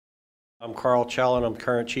I'm Carl Chellan. I'm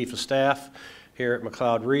current Chief of Staff here at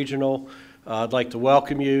McLeod Regional. I'd like to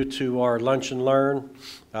welcome you to our Lunch and Learn.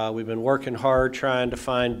 We've been working hard trying to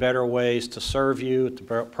find better ways to serve you at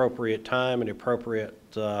the appropriate time and the appropriate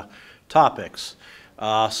topics.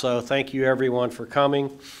 So thank you everyone for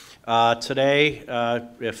coming. Today,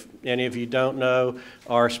 if any of you don't know,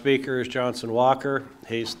 our speaker is Johnson Walker.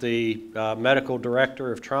 He's the Medical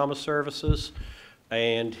Director of Trauma Services,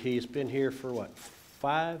 and he's been here for what,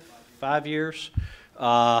 five years,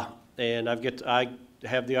 and I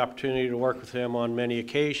have the opportunity to work with him on many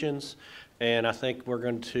occasions, and I think we're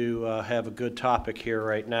going to have a good topic here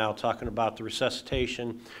right now, talking about the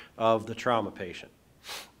resuscitation of the trauma patient.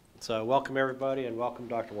 So welcome everybody, and welcome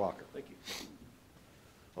Dr. Walker. Thank you.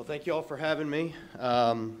 Well, thank you all for having me.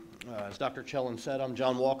 As Dr. Chellan said, I'm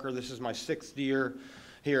John Walker. This is my 6th year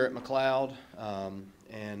here at McLeod,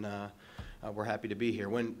 and we're happy to be here.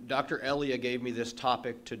 When Dr. Elia gave me this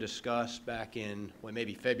topic to discuss back in, well,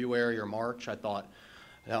 maybe February or March, I thought,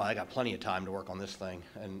 no, I got plenty of time to work on this thing.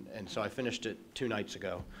 And so I finished it 2 nights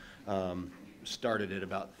ago, started it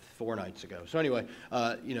about 4 nights ago. So anyway,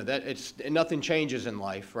 you know, nothing changes in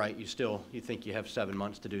life, right? You think you have 7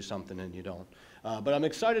 months to do something and you don't. But I'm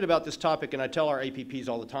excited about this topic, and I tell our APPs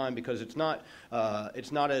all the time, because it's not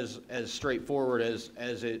as straightforward as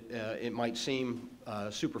it might seem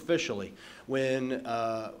superficially. When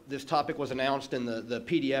this topic was announced and the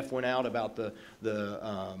PDF went out about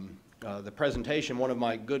the presentation, one of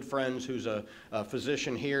my good friends who's a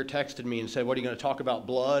physician here texted me and said, "What, are you going to talk about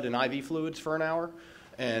blood and IV fluids for an hour?"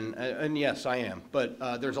 And yes, I am, but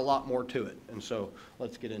there's a lot more to it, and so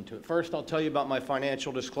let's get into it. First, I'll tell you about my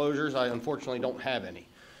financial disclosures. I unfortunately don't have any.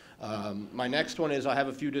 My next one is I have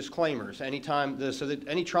a few disclaimers. So that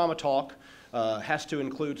any trauma talk has to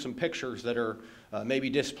include some pictures that are maybe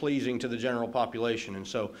displeasing to the general population, and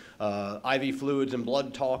so IV fluids and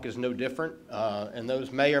blood talk is no different, and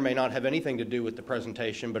those may or may not have anything to do with the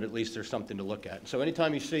presentation, but at least there's something to look at. So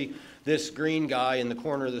anytime you see this green guy in the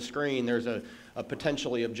corner of the screen, there's a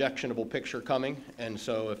potentially objectionable picture coming, and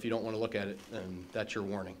so if you don't want to look at it, then that's your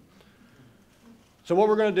warning. So what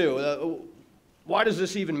we're going to do, why does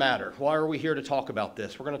this even matter? Why are we here to talk about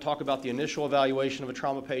this? We're going to talk about the initial evaluation of a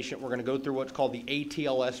trauma patient. We're going to go through what's called the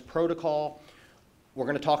ATLS protocol. We're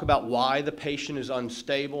going to talk about why the patient is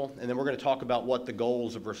unstable, and then we're going to talk about what the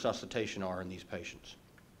goals of resuscitation are in these patients.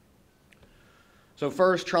 So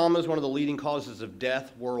first, trauma is one of the leading causes of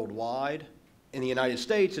death worldwide. In the United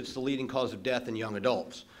States, it's the leading cause of death in young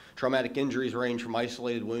adults. Traumatic injuries range from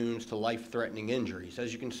isolated wounds to life-threatening injuries.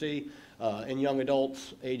 As you can see, in young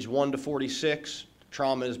adults aged 1 to 46,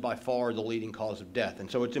 trauma is by far the leading cause of death, and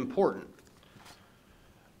so it's important.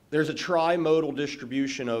 There's a trimodal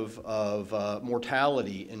distribution of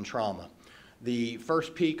mortality in trauma. The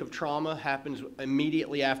first peak of trauma happens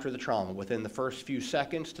immediately after the trauma, within the first few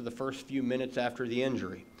seconds to the first few minutes after the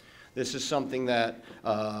injury. This is something that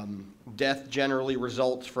death generally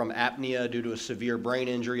results from apnea due to a severe brain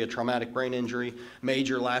injury, a traumatic brain injury,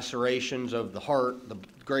 major lacerations of the heart, the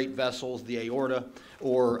great vessels, the aorta,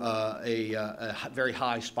 or a very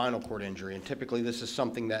high spinal cord injury. And typically this is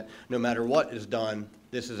something that no matter what is done,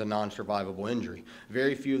 this is a non-survivable injury.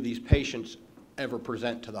 Very few of these patients ever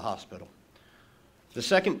present to the hospital. The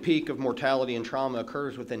second peak of mortality and trauma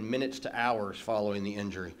occurs within minutes to hours following the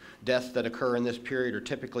injury. Deaths that occur in this period are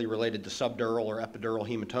typically related to subdural or epidural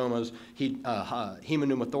hematomas,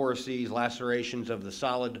 hemopneumothoraces, lacerations of the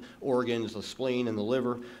solid organs, the spleen and the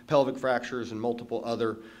liver, pelvic fractures, and multiple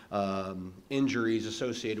other injuries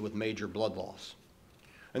associated with major blood loss.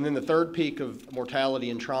 And then the third peak of mortality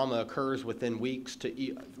and trauma occurs within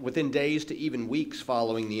days to even weeks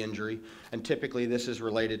following the injury, and typically this is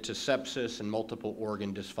related to sepsis and multiple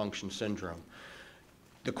organ dysfunction syndrome.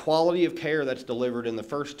 The quality of care that's delivered in the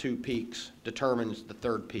first 2 peaks determines the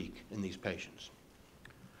third peak in these patients.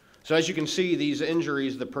 So as you can see, these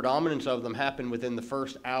injuries, the predominance of them happen within the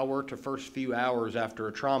first hour to first few hours after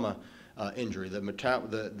a trauma injury.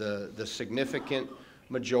 The significant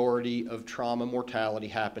majority of trauma mortality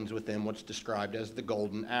happens within what's described as the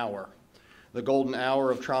golden hour. The golden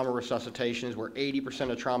hour of trauma resuscitation is where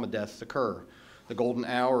 80% of trauma deaths occur. The golden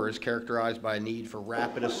hour is characterized by a need for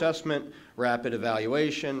rapid assessment, rapid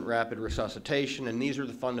evaluation, rapid resuscitation, and these are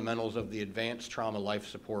the fundamentals of the advanced trauma life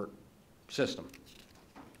support system.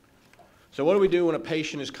 So what do we do when a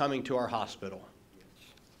patient is coming to our hospital?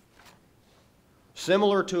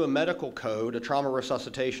 Similar to a medical code, a trauma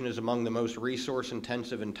resuscitation is among the most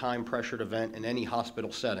resource-intensive and time-pressured event in any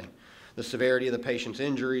hospital setting. The severity of the patient's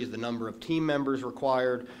injuries, the number of team members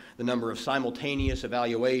required, the number of simultaneous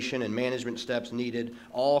evaluation and management steps needed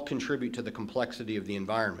all contribute to the complexity of the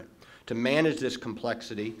environment. To manage this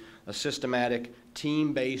complexity, a systematic,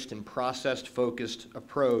 team-based, and process-focused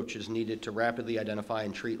approach is needed to rapidly identify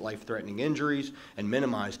and treat life-threatening injuries and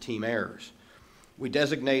minimize team errors. We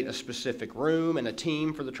designate a specific room and a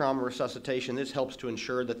team for the trauma resuscitation. This helps to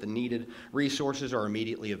ensure that the needed resources are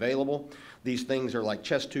immediately available. These things are like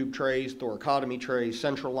chest tube trays, thoracotomy trays,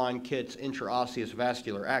 central line kits, intraosseous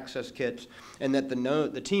vascular access kits, and that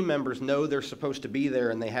the team members know they're supposed to be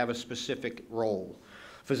there and they have a specific role.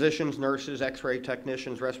 Physicians, nurses, x-ray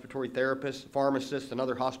technicians, respiratory therapists, pharmacists, and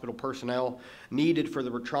other hospital personnel needed for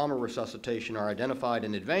the trauma resuscitation are identified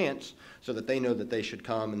in advance so that they know that they should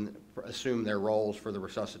come and assume their roles for the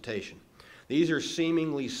resuscitation. These are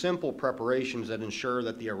seemingly simple preparations that ensure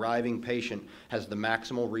that the arriving patient has the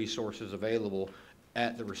maximal resources available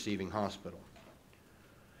at the receiving hospital.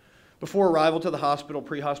 Before arrival to the hospital,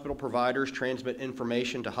 pre-hospital providers transmit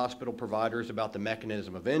information to hospital providers about the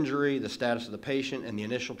mechanism of injury, the status of the patient, and the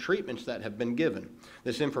initial treatments that have been given.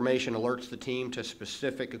 This information alerts the team to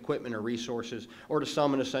specific equipment or resources or to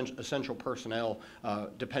summon essential personnel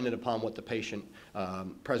dependent upon what the patient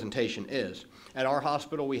presentation is. At our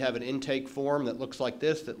hospital, we have an intake form that looks like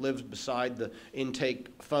this that lives beside the intake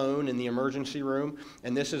phone in the emergency room,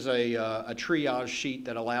 and this is a triage sheet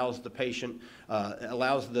that allows the patient,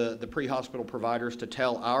 allows the pre-hospital providers to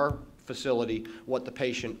tell our facility what the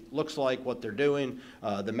patient looks like, what they're doing,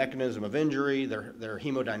 the mechanism of injury, their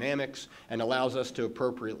hemodynamics, and allows us to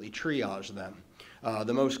appropriately triage them.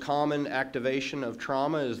 The most common activation of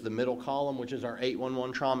trauma is the middle column, which is our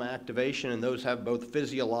 811 trauma activation, and those have both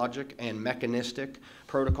physiologic and mechanistic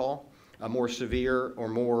protocol. A more severe or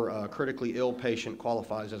more critically ill patient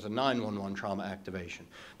qualifies as a 911 trauma activation.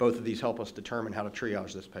 Both of these help us determine how to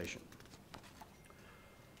triage this patient.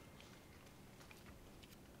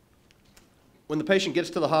 When the patient gets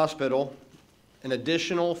to the hospital, an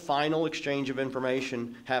additional final exchange of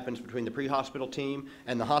information happens between the pre-hospital team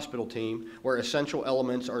and the hospital team where essential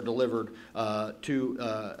elements are delivered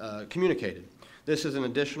communicated. This is an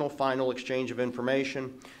additional final exchange of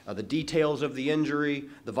information, the details of the injury,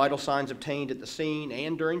 the vital signs obtained at the scene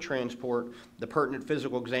and during transport, the pertinent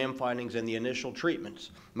physical exam findings, and the initial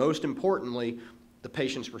treatments. Most importantly, the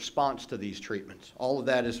patient's response to these treatments. All of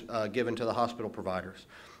that is given to the hospital providers.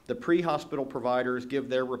 The pre-hospital providers give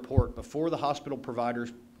their report before the hospital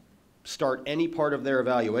providers start any part of their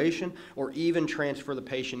evaluation or even transfer the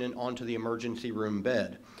patient onto the emergency room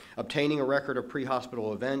bed. Obtaining a record of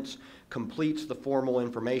pre-hospital events completes the formal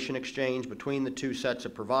information exchange between the two sets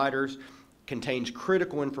of providers, contains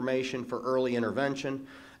critical information for early intervention,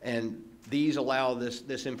 and these allow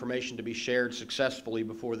this information to be shared successfully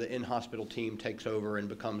before the in-hospital team takes over and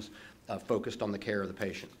becomes focused on the care of the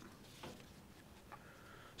patient.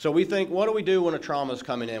 So we think, what do we do when a trauma is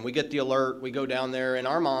coming in? We get the alert, we go down there. In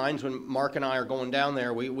our minds, when Mark and I are going down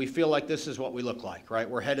there, we feel like this is what we look like, right?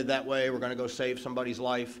 We're headed that way, we're gonna go save somebody's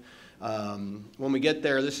life. When we get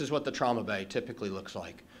there, this is what the trauma bay typically looks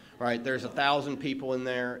like, right? There's 1,000 people in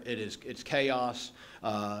there, it's chaos,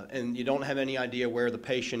 and you don't have any idea where the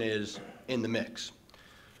patient is in the mix.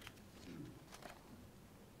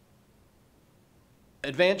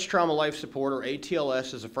 Advanced Trauma Life Support, or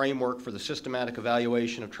ATLS, is a framework for the systematic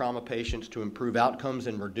evaluation of trauma patients to improve outcomes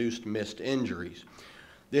and reduce missed injuries.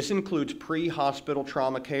 This includes pre-hospital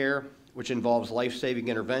trauma care, which involves life-saving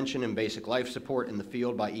intervention and basic life support in the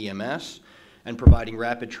field by EMS, and providing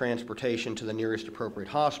rapid transportation to the nearest appropriate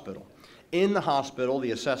hospital. In the hospital,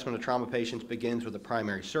 the assessment of trauma patients begins with a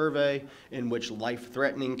primary survey in which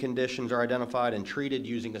life-threatening conditions are identified and treated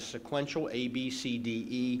using a sequential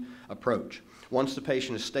ABCDE approach. Once the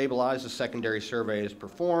patient is stabilized, a secondary survey is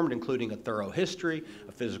performed, including a thorough history,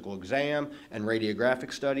 a physical exam, and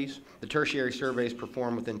radiographic studies. The tertiary survey is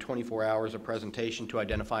performed within 24 hours of presentation to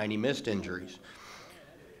identify any missed injuries.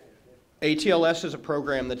 ATLS is a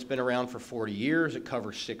program that's been around for 40 years. It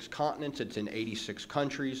covers 6 continents. It's in 86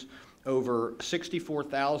 countries. Over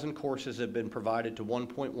 64,000 courses have been provided to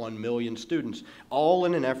 1.1 million students, all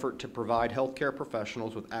in an effort to provide healthcare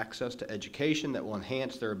professionals with access to education that will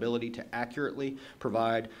enhance their ability to accurately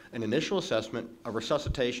provide an initial assessment, a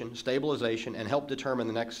resuscitation, stabilization, and help determine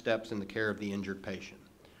the next steps in the care of the injured patient.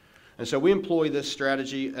 And so we employ this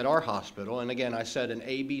strategy at our hospital, and again, I said an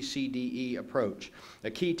ABCDE approach. A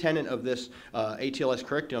key tenet of this ATLS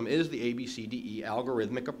curriculum is the ABCDE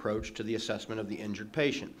algorithmic approach to the assessment of the injured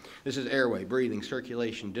patient. This is airway, breathing,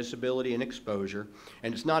 circulation, disability, and exposure,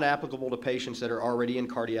 and it's not applicable to patients that are already in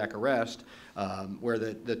cardiac arrest, where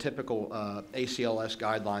the typical ACLS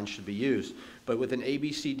guidelines should be used. But with an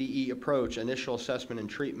ABCDE approach, initial assessment and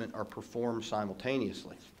treatment are performed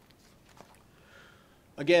simultaneously.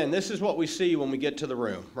 Again, this is what we see when we get to the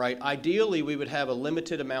room, right? Ideally, we would have a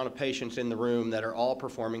limited amount of patients in the room that are all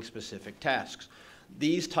performing specific tasks.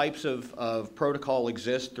 These types of protocol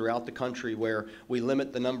exist throughout the country where we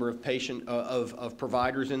limit the number of of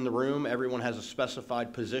providers in the room. Everyone has a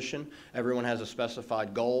specified position. Everyone has a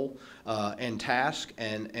specified goal and task,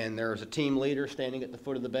 and there's a team leader standing at the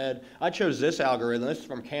foot of the bed. I chose this algorithm. This is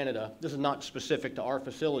from Canada. This is not specific to our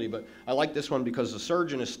facility, but I like this one because the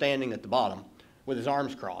surgeon is standing at the bottom with his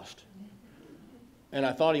arms crossed. And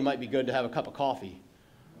I thought he might be good to have a cup of coffee,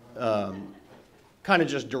 kind of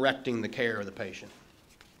just directing the care of the patient.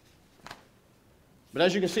 But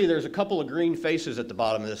as you can see, there's a couple of green faces at the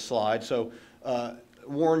bottom of this slide, so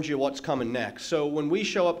warns you what's coming next. So when we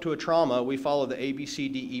show up to a trauma, we follow the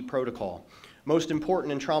ABCDE protocol. Most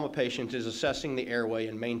important in trauma patients is assessing the airway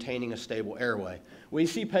and maintaining a stable airway. We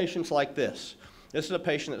see patients like this. This is a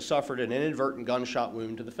patient that suffered an inadvertent gunshot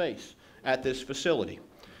wound to the face at this facility.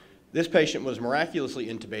 This patient was miraculously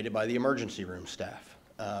intubated by the emergency room staff.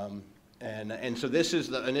 And so this is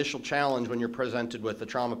the initial challenge when you're presented with a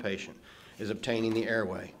trauma patient, is obtaining the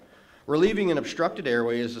airway. Relieving an obstructed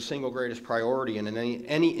airway is the single greatest priority in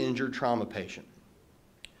any injured trauma patient.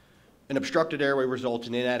 An obstructed airway results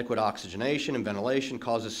in inadequate oxygenation and ventilation,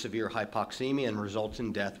 causes severe hypoxemia, and results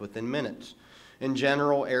in death within minutes. In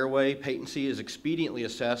general, airway patency is expediently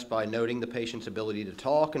assessed by noting the patient's ability to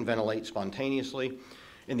talk and ventilate spontaneously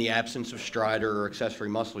in the absence of stridor or accessory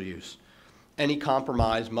muscle use. Any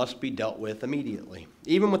compromise must be dealt with immediately.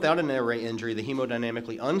 Even without an airway injury, the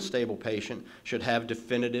hemodynamically unstable patient should have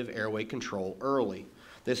definitive airway control early.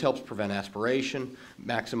 This helps prevent aspiration,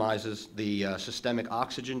 maximizes the systemic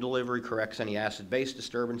oxygen delivery, corrects any acid-base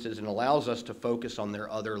disturbances, and allows us to focus on their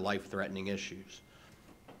other life-threatening issues.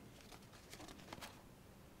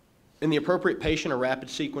 In the appropriate patient, a rapid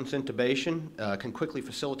sequence intubation can quickly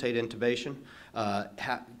facilitate intubation.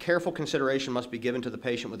 Careful consideration must be given to the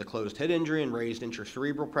patient with a closed head injury and raised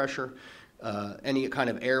intracerebral pressure, any kind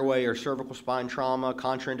of airway or cervical spine trauma,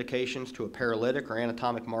 contraindications to a paralytic or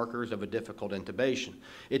anatomic markers of a difficult intubation.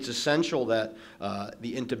 It's essential that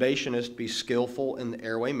the intubationist be skillful in the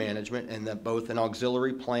airway management and that both an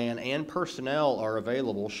auxiliary plan and personnel are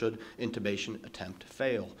available should intubation attempt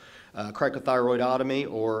fail. Cricothyroidotomy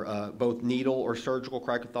or both needle or surgical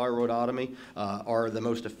cricothyroidotomy are the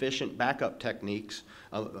most efficient backup techniques.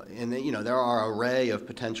 There are an array of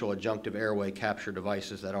potential adjunctive airway capture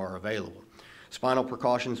devices that are available. Spinal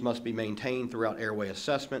precautions must be maintained throughout airway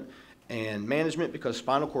assessment and management because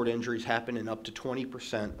spinal cord injuries happen in up to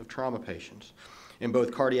 20% of trauma patients. In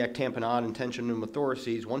both cardiac tamponade and tension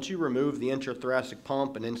pneumothoraces, once you remove the intrathoracic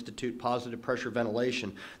pump and institute positive pressure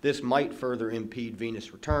ventilation, this might further impede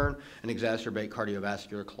venous return and exacerbate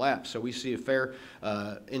cardiovascular collapse. So we see a fair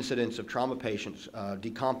incidence of trauma patients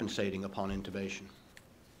decompensating upon intubation.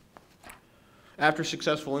 After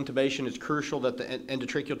successful intubation, it's crucial that the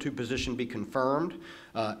endotracheal tube position be confirmed.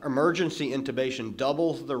 Emergency intubation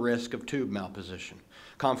doubles the risk of tube malposition.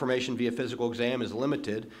 Confirmation via physical exam is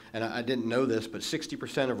limited, and I didn't know this, but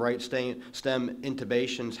 60% of right stem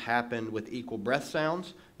intubations happen with equal breath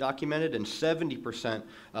sounds documented, and 70%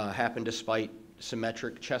 happen despite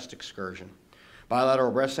symmetric chest excursion.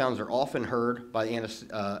 Bilateral breath sounds are often heard by the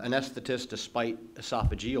anesthetist despite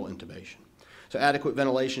esophageal intubation. So adequate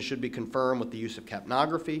ventilation should be confirmed with the use of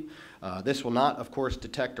capnography. This will not, of course,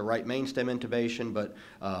 detect a right mainstem intubation, but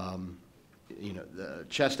the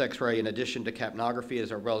chest x-ray in addition to capnography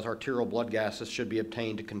as well as arterial blood gases should be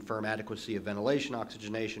obtained to confirm adequacy of ventilation,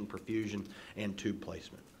 oxygenation, perfusion, and tube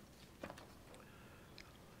placement.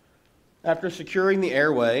 After securing the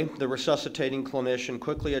airway, the resuscitating clinician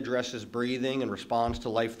quickly addresses breathing and responds to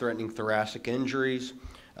life-threatening thoracic injuries.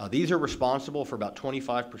 These are responsible for about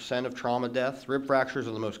 25% of trauma deaths. Rib fractures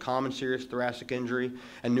are the most common serious thoracic injury,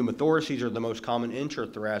 and pneumothoraces are the most common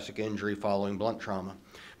intrathoracic injury following blunt trauma.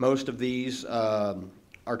 Most of these are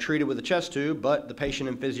treated with a chest tube, but the patient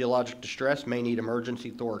in physiologic distress may need emergency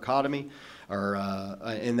thoracotomy,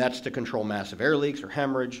 and that's to control massive air leaks or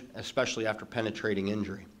hemorrhage, especially after penetrating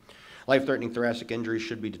injury. Life-threatening thoracic injuries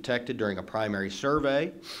should be detected during a primary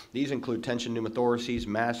survey. These include tension pneumothoraces,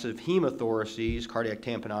 massive hemothoraces, cardiac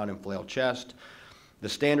tamponade, and flail chest. The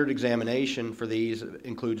standard examination for these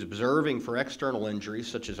includes observing for external injuries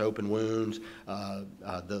such as open wounds,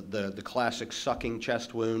 the classic sucking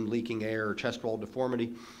chest wound, leaking air, or chest wall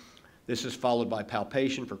deformity. This is followed by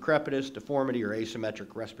palpation for crepitus, deformity, or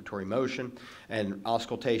asymmetric respiratory motion, and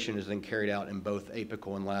auscultation is then carried out in both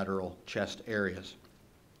apical and lateral chest areas.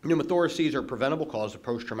 Pneumothoraces are a preventable cause of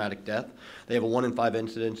post-traumatic death. They have a 1 in 5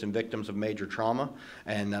 incidence in victims of major trauma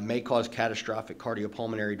and may cause catastrophic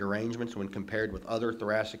cardiopulmonary derangements when compared with other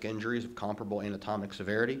thoracic injuries of comparable anatomic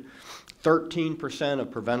severity. 13% of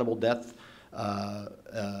preventable deaths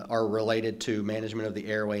are related to management of the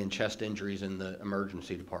airway and chest injuries in the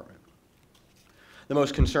emergency department. The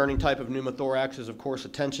most concerning type of pneumothorax is, of course,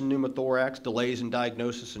 attention pneumothorax. Delays in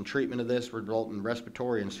diagnosis and treatment of this result in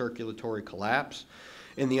respiratory and circulatory collapse.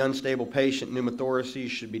 In the unstable patient, pneumothoraces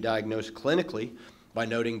should be diagnosed clinically by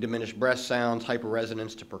noting diminished breath sounds,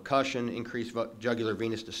 hyperresonance to percussion, increased jugular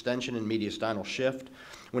venous distension and mediastinal shift.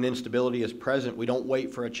 When instability is present, we don't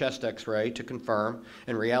wait for a chest x-ray to confirm.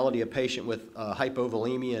 In reality, a patient with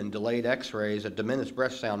hypovolemia and delayed x-rays, a diminished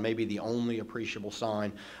breath sound may be the only appreciable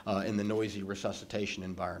sign in the noisy resuscitation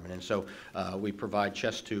environment. And so we provide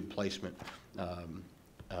chest tube placement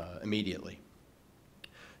immediately.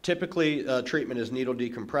 Typically, treatment is needle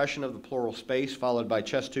decompression of the pleural space followed by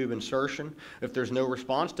chest tube insertion. If there's no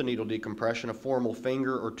response to needle decompression, a formal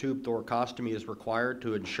finger or tube thoracostomy is required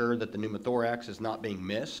to ensure that the pneumothorax is not being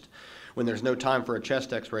missed. When there's no time for a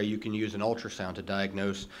chest x-ray, you can use an ultrasound to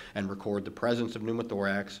diagnose and record the presence of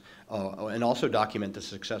pneumothorax and also document the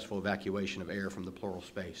successful evacuation of air from the pleural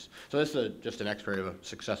space. So this is just an x-ray of a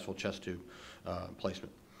successful chest tube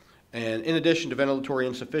placement. And in addition to ventilatory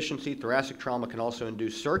insufficiency, thoracic trauma can also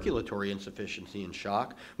induce circulatory insufficiency and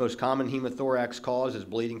shock. Most common hemothorax cause is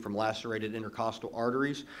bleeding from lacerated intercostal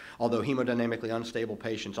arteries, although hemodynamically unstable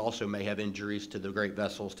patients also may have injuries to the great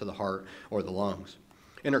vessels, to the heart, or the lungs.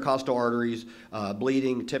 Intercostal arteries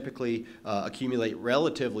bleeding typically accumulate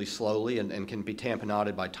relatively slowly and can be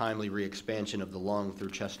tamponaded by timely re-expansion of the lung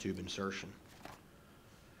through chest tube insertion.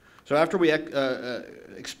 So after we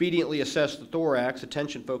expediently assess the thorax,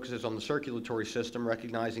 attention focuses on the circulatory system,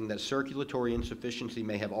 recognizing that circulatory insufficiency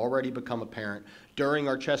may have already become apparent during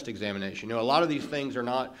our chest examination. You know, a lot of these things are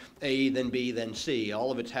not A, then B, then C.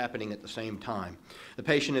 All of it's happening at the same time. The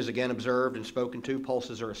patient is again observed and spoken to.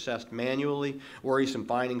 Pulses are assessed manually. Worrisome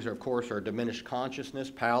findings are, of course, diminished consciousness,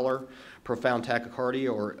 pallor, profound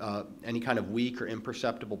tachycardia, or any kind of weak or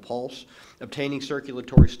imperceptible pulse. Obtaining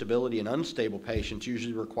circulatory stability in unstable patients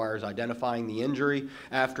usually requires identifying the injury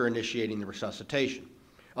after initiating the resuscitation.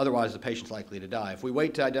 Otherwise, the patient's likely to die. If we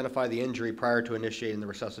wait to identify the injury prior to initiating the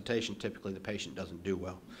resuscitation, typically the patient doesn't do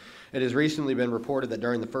well. It has recently been reported that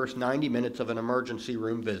during the first 90 minutes of an emergency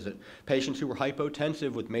room visit, patients who were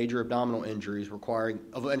hypotensive with major abdominal injuries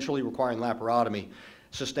eventually requiring laparotomy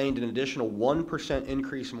sustained an additional 1%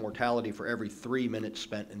 increase in mortality for every 3 minutes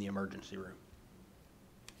spent in the emergency room.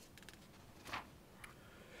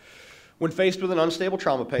 When faced with an unstable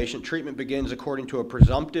trauma patient, treatment begins according to a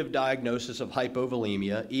presumptive diagnosis of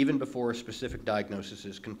hypovolemia, even before a specific diagnosis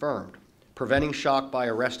is confirmed. Preventing shock by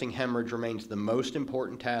arresting hemorrhage remains the most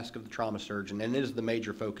important task of the trauma surgeon, and it is the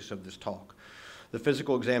major focus of this talk. The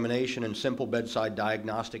physical examination and simple bedside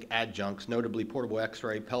diagnostic adjuncts, notably portable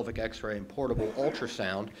x-ray, pelvic x-ray, and portable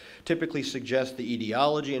ultrasound, typically suggest the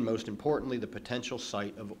etiology and, most importantly, the potential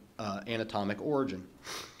site of anatomic origin.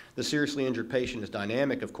 The seriously injured patient is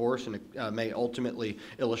dynamic, of course, and may ultimately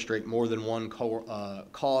illustrate more than one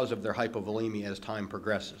cause of their hypovolemia as time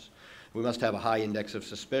progresses. We must have a high index of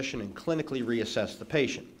suspicion and clinically reassess the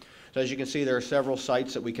patient. So as you can see, there are several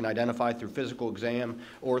sites that we can identify through physical exam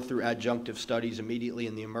or through adjunctive studies immediately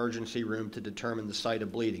in the emergency room to determine the site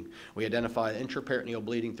of bleeding. We identify intraperitoneal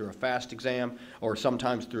bleeding through a FAST exam or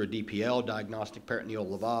sometimes through a DPL, diagnostic peritoneal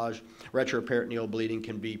lavage. Retroperitoneal bleeding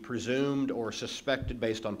can be presumed or suspected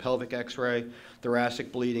based on pelvic x-ray.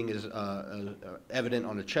 Thoracic bleeding is evident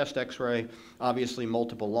on a chest x-ray. Obviously,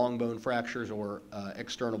 multiple long bone fractures or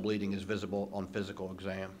external bleeding is visible on physical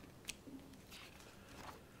exam.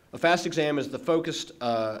 A FAST exam is the focused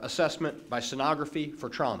assessment by sonography for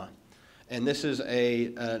trauma. And this is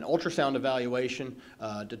an ultrasound evaluation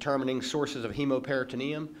determining sources of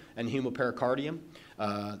hemoperitoneum and hemopericardium.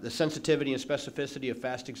 The sensitivity and specificity of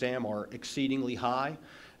FAST exam are exceedingly high.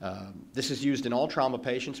 This is used in all trauma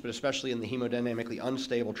patients, but especially in the hemodynamically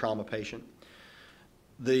unstable trauma patient.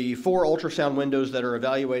 The 4 ultrasound windows that are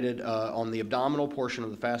evaluated on the abdominal portion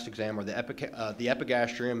of the FAST exam are the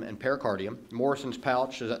epigastrium and pericardium. Morrison's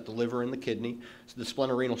pouch is at the liver and the kidney. It's the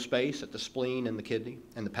splenorenal space at the spleen and the kidney,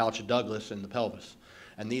 and the pouch of Douglas in the pelvis.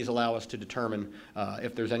 And these allow us to determine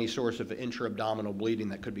if there's any source of intra-abdominal bleeding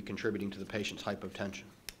that could be contributing to the patient's hypotension.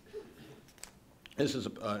 This is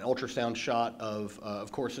an ultrasound shot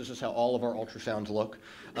of course, this is how all of our ultrasounds look,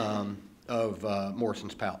 of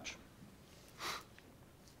Morrison's pouch.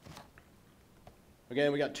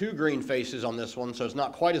 Again, we got 2 green faces on this one, so it's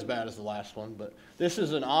not quite as bad as the last one, but this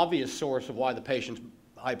is an obvious source of why the patient's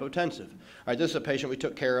hypotensive. All right, this is a patient we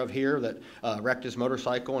took care of here that wrecked his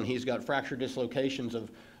motorcycle, and he's got fracture dislocations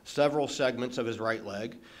of several segments of his right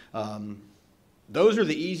leg. Those are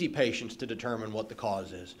the easy patients to determine what the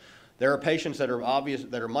cause is. There are patients that are obvious,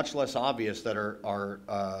 that are much less obvious, that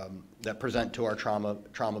that present to our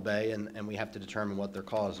trauma bay, and we have to determine what their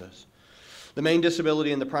cause is. The main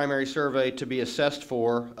disability in the primary survey to be assessed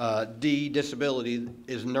for D, disability,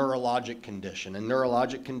 is neurologic condition. And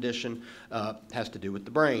neurologic condition has to do with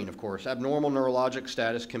the brain, of course. Abnormal neurologic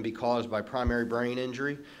status can be caused by primary brain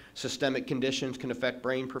injury. Systemic conditions can affect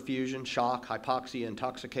brain perfusion, shock, hypoxia,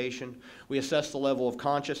 intoxication. We assess the level of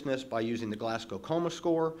consciousness by using the Glasgow Coma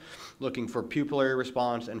Score, looking for pupillary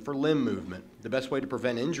response, and for limb movement. The best way to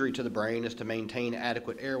prevent injury to the brain is to maintain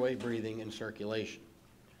adequate airway, breathing, and circulation.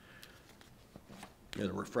 Here's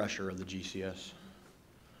a refresher of the GCS.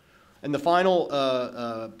 And the final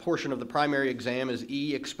portion of the primary exam is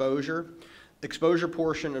E, exposure. Exposure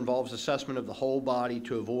portion involves assessment of the whole body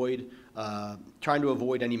to avoid, trying to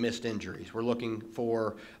avoid any missed injuries. We're looking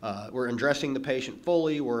for, we're undressing the patient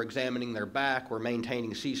fully, we're examining their back, we're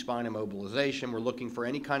maintaining C-spine immobilization, we're looking for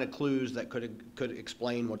any kind of clues that could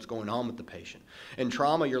explain what's going on with the patient. In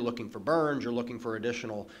trauma, you're looking for burns, you're looking for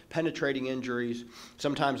additional penetrating injuries.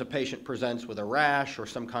 Sometimes a patient presents with a rash or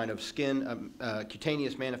some kind of skin,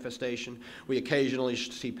 cutaneous manifestation. We occasionally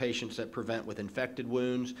see patients that present with infected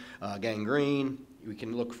wounds, gangrene. We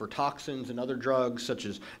can look for toxins and other drugs such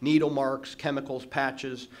as needle marks, chemicals,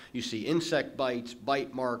 patches. You see insect bites,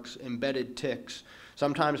 bite marks, embedded ticks.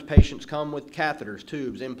 Sometimes patients come with catheters,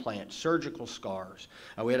 tubes, implants, surgical scars.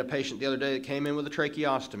 We had a patient the other day that came in with a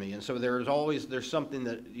tracheostomy, and so there's something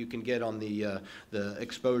that you can get on the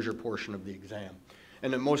exposure portion of the exam.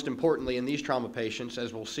 And then most importantly, in these trauma patients,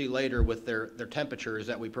 as we'll see later with their temperatures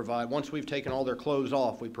that we provide, once we've taken all their clothes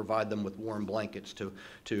off, we provide them with warm blankets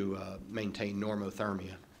to maintain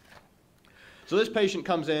normothermia. So this patient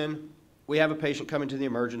comes in. We have a patient come into the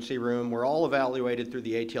emergency room. We're all evaluated through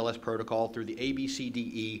the ATLS protocol through the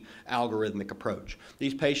ABCDE algorithmic approach.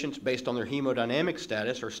 These patients, based on their hemodynamic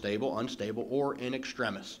status, are stable, unstable, or in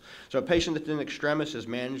extremis. So a patient that's in extremis is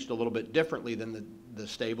managed a little bit differently than the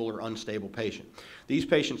stable or unstable patient. These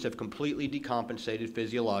patients have completely decompensated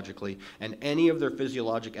physiologically, and any of their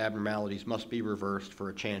physiologic abnormalities must be reversed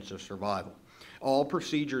for a chance of survival. All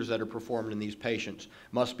procedures that are performed in these patients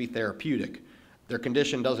must be therapeutic. Their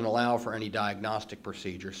condition doesn't allow for any diagnostic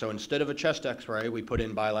procedure. So instead of a chest x-ray, we put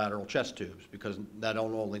in bilateral chest tubes because that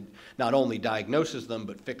not only diagnoses them,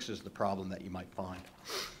 but fixes the problem that you might find.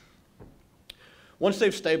 Once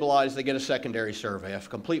they've stabilized, they get a secondary survey, a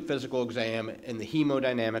complete physical exam in the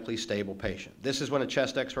hemodynamically stable patient. This is when a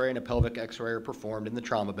chest x-ray and a pelvic x-ray are performed in the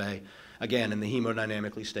trauma bay, again, in the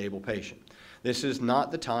hemodynamically stable patient. This is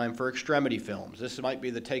not the time for extremity films. This might be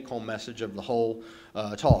the take-home message of the whole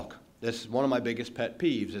talk. This is one of my biggest pet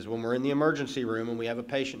peeves, is when we're in the emergency room and we have a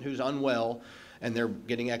patient who's unwell and they're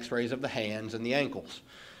getting x-rays of the hands and the ankles.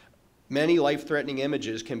 Many life-threatening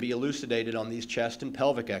images can be elucidated on these chest and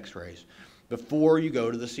pelvic x-rays before you go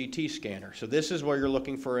to the CT scanner. So this is where you're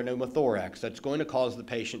looking for a pneumothorax that's going to cause the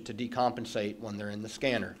patient to decompensate when they're in the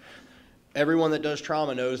scanner. Everyone that does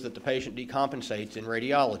trauma knows that the patient decompensates in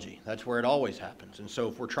radiology. That's where it always happens. And so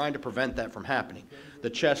if we're trying to prevent that from happening, the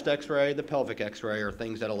chest x-ray, the pelvic x-ray are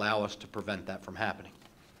things that allow us to prevent that from happening.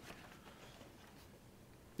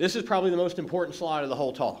 This is probably the most important slide of the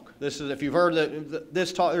whole talk. This is, if you've heard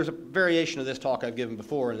this talk, there's a variation of this talk I've given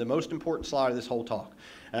before, and the most important slide of this whole talk.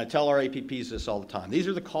 And I tell our APPs this all the time. These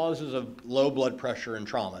are the causes of low blood pressure and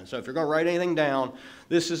trauma. And so if you're going to write anything down,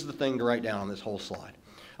 this is the thing to write down on this whole slide.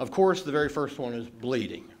 Of course, the very first one is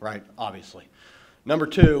bleeding, right? Obviously. Number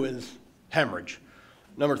 2 is hemorrhage.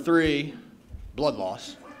 Number 3, blood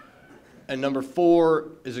loss. And number 4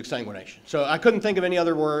 is exsanguination. So I couldn't think of any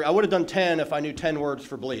other word. I would have done 10 if I knew 10 words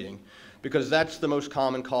for bleeding, because that's the most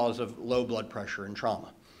common cause of low blood pressure and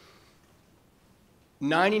trauma.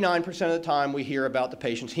 99% of the time we hear about the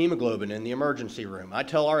patient's hemoglobin in the emergency room. I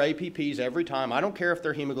tell our APPs every time, I don't care if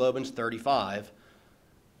their hemoglobin's 35,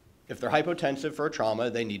 if they're hypotensive for a trauma,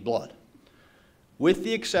 they need blood. With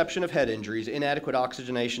the exception of head injuries, inadequate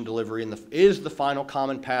oxygenation delivery is the final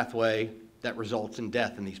common pathway that results in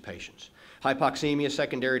death in these patients. Hypoxemia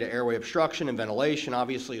secondary to airway obstruction and ventilation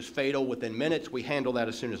obviously is fatal within minutes. We handle that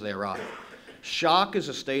as soon as they arrive. Shock is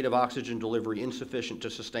a state of oxygen delivery insufficient to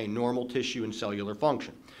sustain normal tissue and cellular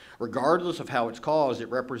function. Regardless of how it's caused, it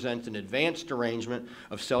represents an advanced derangement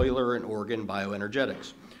of cellular and organ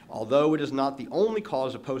bioenergetics. Although it is not the only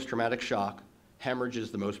cause of post-traumatic shock, hemorrhage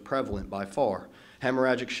is the most prevalent by far.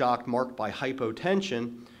 Hemorrhagic shock marked by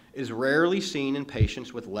hypotension is rarely seen in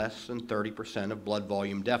patients with less than 30% of blood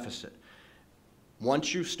volume deficit.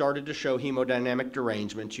 Once you've started to show hemodynamic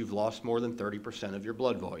derangement, you've lost more than 30% of your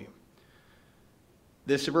blood volume.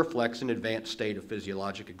 This reflects an advanced state of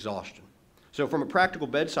physiologic exhaustion. So from a practical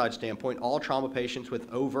bedside standpoint, all trauma patients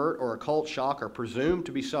with overt or occult shock are presumed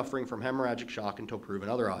to be suffering from hemorrhagic shock until proven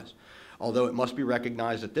otherwise, although it must be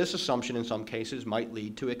recognized that this assumption in some cases might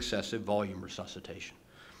lead to excessive volume resuscitation.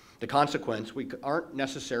 The consequence we aren't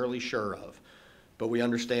necessarily sure of, but we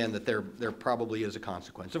understand that there probably is a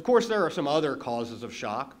consequence. Of course, there are some other causes of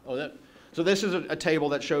shock. So this is a table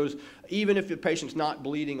that shows even if the patient's not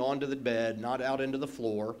bleeding onto the bed, not out into the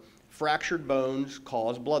floor, fractured bones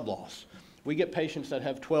cause blood loss. We get patients that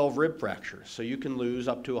have 12 rib fractures, so you can lose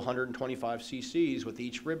up to 125 cc's with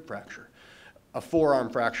each rib fracture. A forearm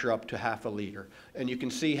fracture up to half a liter. And you can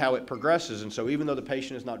see how it progresses, and so even though the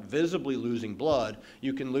patient is not visibly losing blood,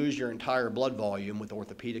 you can lose your entire blood volume with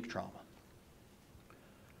orthopedic trauma.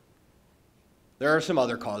 There are some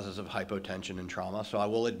other causes of hypotension and trauma, so I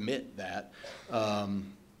will admit that.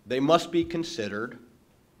 They must be considered,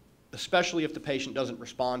 especially if the patient doesn't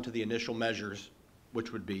respond to the initial measures,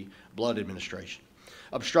 which would be blood administration.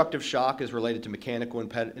 Obstructive shock is related to mechanical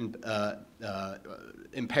impairment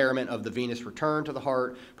of the venous return to the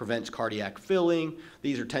heart, prevents cardiac filling.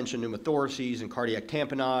 These are tension pneumothoraces and cardiac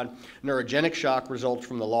tamponade. Neurogenic shock results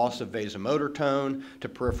from the loss of vasomotor tone to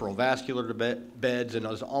peripheral vascular beds and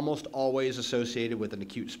is almost always associated with an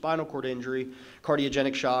acute spinal cord injury.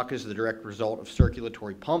 Cardiogenic shock is the direct result of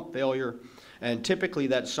circulatory pump failure, and typically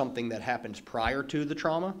that's something that happens prior to the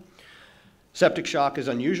trauma. Septic shock is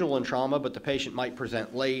unusual in trauma, but the patient might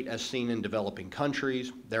present late, as seen in developing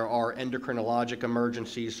countries. There are endocrinologic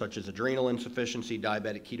emergencies such as adrenal insufficiency,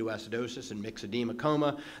 diabetic ketoacidosis, and myxedema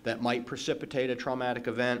coma that might precipitate a traumatic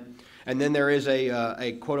event. And then there is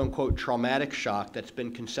a quote-unquote traumatic shock that's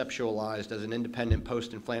been conceptualized as an independent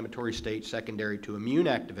post-inflammatory state secondary to immune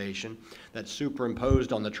activation that's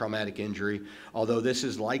superimposed on the traumatic injury, although this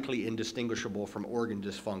is likely indistinguishable from organ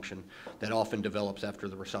dysfunction that often develops after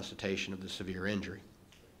the resuscitation of the severe injury.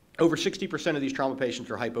 Over 60% of these trauma patients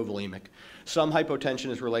are hypovolemic. Some hypotension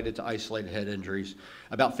is related to isolated head injuries.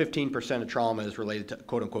 About 15% of trauma is related to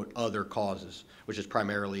quote-unquote other causes, which is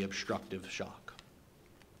primarily obstructive shock.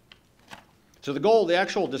 So the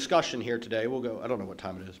actual discussion here today, we'll go, I don't know what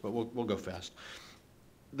time it is, but we'll go fast.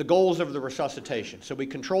 The goals of the resuscitation. So we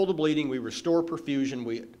control the bleeding, we restore perfusion,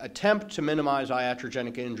 we attempt to minimize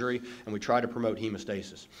iatrogenic injury, and we try to promote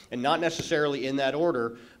hemostasis. And not necessarily in that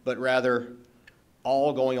order, but rather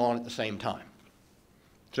all going on at the same time.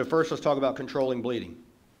 So first, let's talk about controlling bleeding.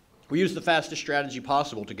 We use the fastest strategy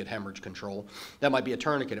possible to get hemorrhage control. That might be a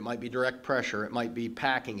tourniquet, it might be direct pressure, it might be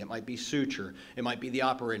packing, it might be suture, it might be the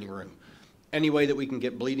operating room. Any way that we can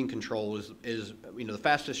get bleeding control is the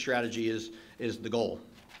fastest strategy is the goal.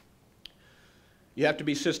 You have to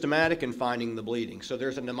be systematic in finding the bleeding. So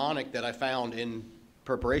there's a mnemonic that I found in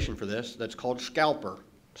preparation for this that's called SCALPER.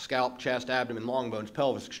 Scalp, chest, abdomen, long bones,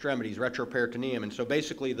 pelvis, extremities, retroperitoneum. And so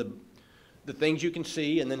basically the things you can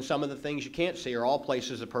see and then some of the things you can't see are all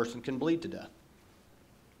places a person can bleed to death.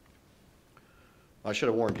 I should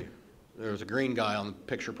have warned you. There was a green guy on the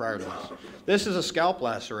picture prior to this. This is a scalp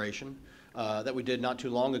laceration that we did not too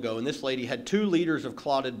long ago, and this lady had 2 liters of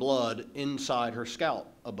clotted blood inside her scalp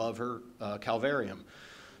above her calvarium.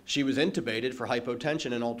 She was intubated for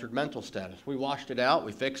hypotension and altered mental status. We washed it out,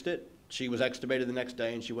 we fixed it. She was extubated the next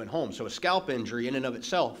day and she went home. So a scalp injury in and of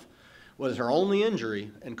itself was her only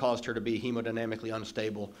injury and caused her to be hemodynamically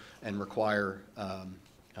unstable and require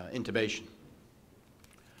intubation.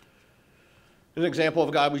 Here's an example of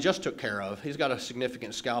a guy we just took care of. He's got a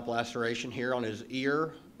significant scalp laceration here on his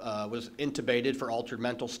ear, was intubated for altered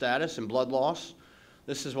mental status and blood loss.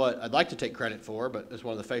 This is what I'd like to take credit for, but this is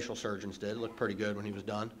one of the facial surgeons did. It looked pretty good when he was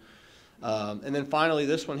done. And then finally,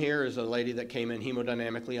 this one here is a lady that came in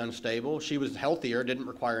hemodynamically unstable. She was healthier, didn't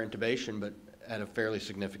require intubation, but had a fairly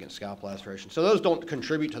significant scalp laceration. So those don't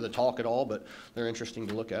contribute to the talk at all, but they're interesting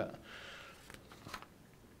to look at.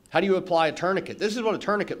 How do you apply a tourniquet? This is what a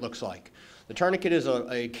tourniquet looks like. The tourniquet is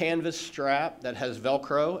a canvas strap that has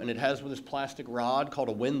Velcro, and it has this plastic rod called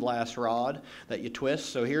a windlass rod that you twist.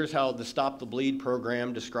 So here's how the Stop the Bleed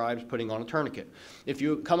program describes putting on a tourniquet. If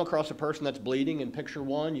you come across a person that's bleeding in picture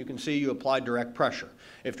 1, you can see you apply direct pressure.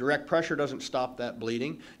 If direct pressure doesn't stop that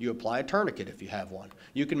bleeding, you apply a tourniquet if you have one.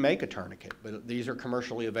 You can make a tourniquet, but these are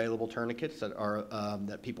commercially available tourniquets that are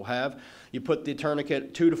that people have. You put the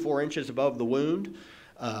tourniquet 2 to 4 inches above the wound.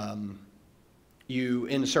 You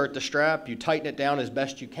insert the strap, you tighten it down as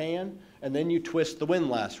best you can, and then you twist the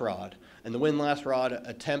windlass rod. And the windlass rod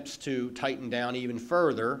attempts to tighten down even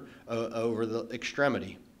further over the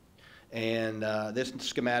extremity. And this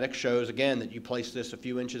schematic shows, again, that you place this a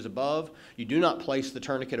few inches above. You do not place the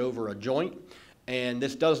tourniquet over a joint. And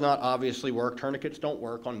this does not obviously work. Tourniquets don't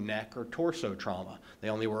work on neck or torso trauma. They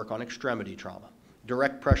only work on extremity trauma.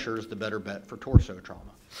 Direct pressure is the better bet for torso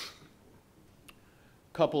trauma.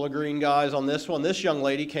 Couple of green guys on this one. This young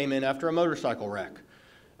lady came in after a motorcycle wreck.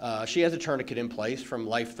 She has a tourniquet in place from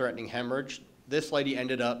life-threatening hemorrhage. This lady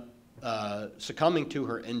ended up succumbing to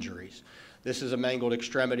her injuries. This is a mangled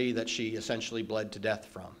extremity that she essentially bled to death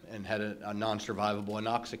from and had a non-survivable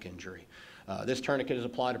anoxic injury. This tourniquet is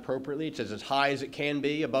applied appropriately. It's as high as it can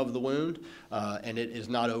be above the wound, and it is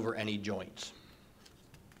not over any joints.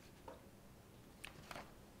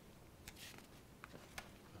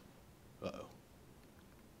 Uh-oh.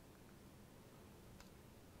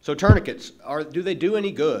 So tourniquets, do they do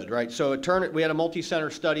any good, right? So we had a multi-center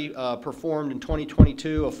study performed in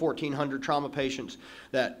 2022 of 1,400 trauma patients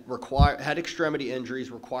that had extremity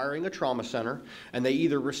injuries requiring a trauma center, and they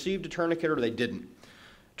either received a tourniquet or they didn't.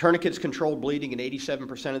 Tourniquets controlled bleeding in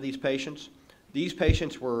 87% of these patients. These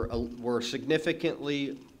patients were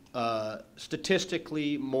significantly,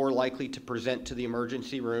 statistically more likely to present to the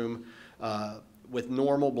emergency room with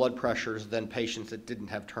normal blood pressures than patients that didn't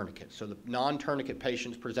have tourniquets. So the non-tourniquet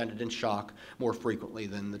patients presented in shock more frequently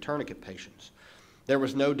than the tourniquet patients. There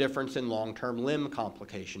was no difference in long-term limb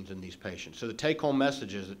complications in these patients. So the take-home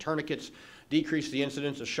message is that tourniquets decrease the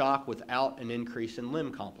incidence of shock without an increase in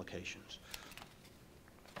limb complications.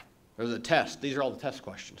 There's a test. These are all the test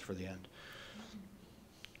questions for the end.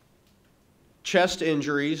 Chest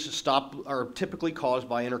injuries are typically caused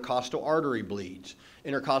by intercostal artery bleeds.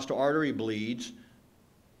 Intercostal artery bleeds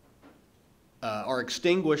are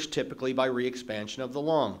extinguished typically by re-expansion of the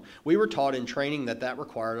lung. We were taught in training that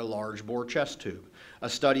required a large bore chest tube. A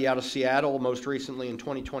study out of Seattle, most recently in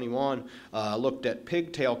 2021, looked at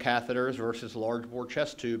pigtail catheters versus large bore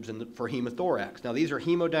chest tubes for hemothorax. Now, these are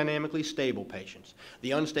hemodynamically stable patients.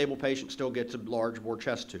 The unstable patient still gets a large bore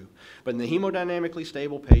chest tube. But in the hemodynamically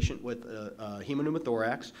stable patient with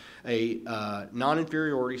hemopneumothorax, a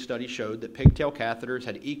non-inferiority study showed that pigtail catheters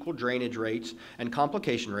had equal drainage rates and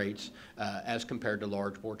complication rates as compared to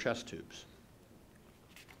large bore chest tubes.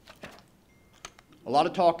 A lot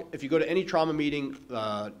of talk, if you go to any trauma meeting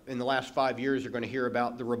in the last 5 years, you're going to hear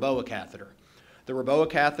about the Reboa catheter. The Reboa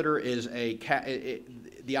catheter is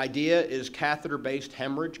the idea is catheter-based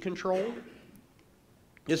hemorrhage control.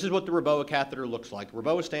 This is what the Reboa catheter looks like.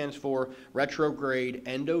 Reboa stands for retrograde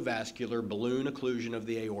endovascular balloon occlusion of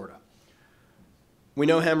the aorta. We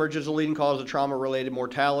know hemorrhage is a leading cause of trauma-related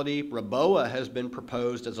mortality. Reboa has been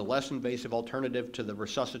proposed as a less invasive alternative to the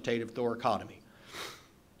resuscitative thoracotomy.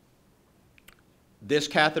 This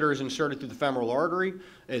catheter is inserted through the femoral artery,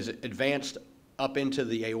 is advanced up into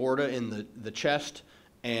the aorta in the chest,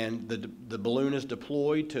 and the balloon is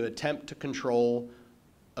deployed to attempt to control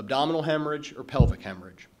abdominal hemorrhage or pelvic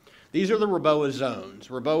hemorrhage. These are the Reboa zones.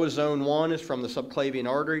 Reboa zone 1 is from the subclavian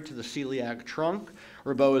artery to the celiac trunk.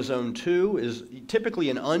 Reboa zone 2 is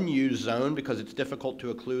typically an unused zone because it's difficult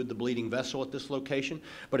to occlude the bleeding vessel at this location,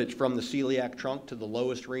 but it's from the celiac trunk to the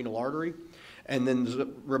lowest renal artery. And then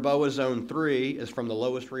Reboa zone 3 is from the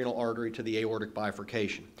lowest renal artery to the aortic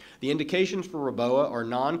bifurcation. The indications for Reboa are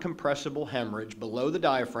non-compressible hemorrhage below the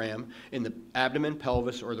diaphragm in the abdomen,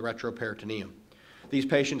 pelvis, or the retroperitoneum. These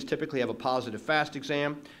patients typically have a positive FAST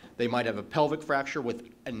exam. They might have a pelvic fracture with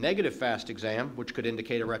a negative FAST exam, which could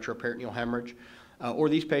indicate a retroperitoneal hemorrhage, or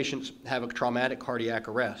these patients have a traumatic cardiac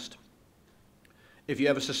arrest. If you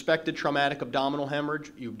have a suspected traumatic abdominal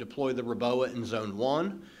hemorrhage, you deploy the Reboa in zone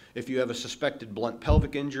 1. If you have a suspected blunt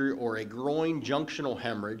pelvic injury or a groin junctional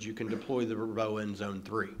hemorrhage, you can deploy the Reboa in zone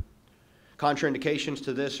 3. Contraindications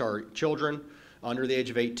to this are children under the age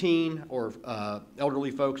of 18 or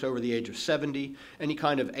elderly folks over the age of 70. Any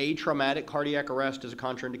kind of atraumatic cardiac arrest is a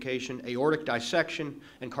contraindication. Aortic dissection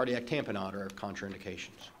and cardiac tamponade are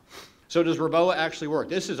contraindications. So does Reboa actually work?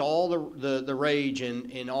 This is all the rage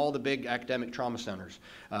in all the big academic trauma centers.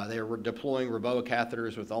 They are deploying Reboa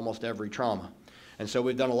catheters with almost every trauma. And so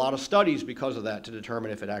we've done a lot of studies because of that to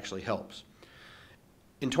determine if it actually helps.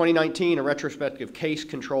 In 2019, a retrospective case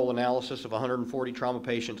control analysis of 140 trauma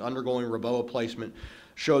patients undergoing Reboa placement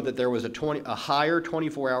showed that there was a higher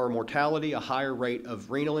 24-hour mortality, a higher rate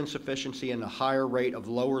of renal insufficiency, and a higher rate of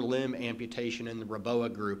lower limb amputation in the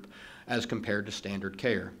Reboa group as compared to standard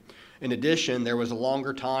care. In addition, there was a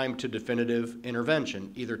longer time to definitive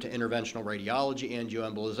intervention, either to interventional radiology,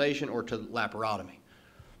 angioembolization, or to laparotomy.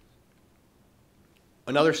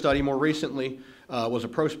 Another study more recently was a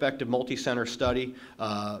prospective multi-center study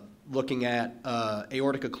looking at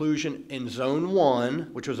aortic occlusion in zone 1,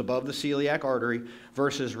 which was above the celiac artery,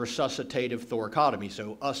 versus resuscitative thoracotomy,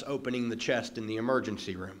 so us opening the chest in the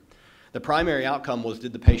emergency room. The primary outcome was,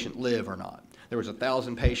 did the patient live or not? There was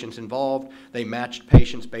 1,000 patients involved. They matched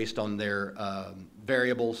patients based on their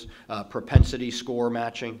variables, propensity score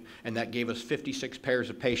matching, and that gave us 56 pairs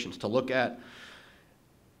of patients to look at.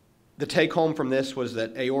 The take home from this was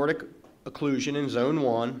that aortic occlusion in zone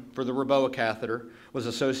 1 for the Reboa catheter was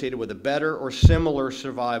associated with a better or similar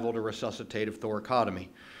survival to resuscitative thoracotomy.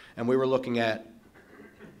 And we were looking at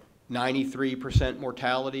 93%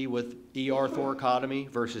 mortality with ER thoracotomy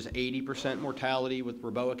versus 80% mortality with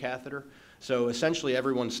Reboa catheter. So essentially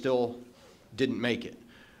everyone still didn't make it,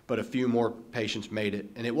 but a few more patients made it,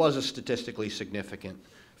 and it was a statistically significant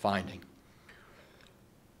finding.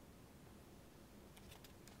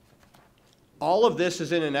 All of this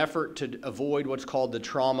is in an effort to avoid what's called the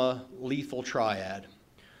trauma lethal triad.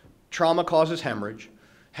 Trauma causes hemorrhage,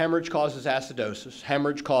 hemorrhage causes acidosis,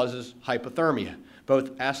 hemorrhage causes hypothermia.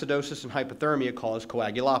 Both acidosis and hypothermia cause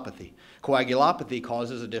coagulopathy. Coagulopathy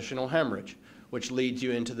causes additional hemorrhage, which leads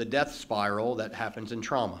you into the death spiral that happens in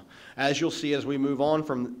trauma. As you'll see as we move on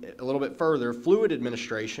from a little bit further, fluid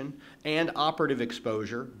administration and operative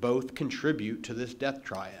exposure both contribute to this death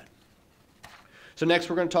triad. So next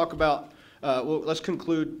we're going to talk about well, let's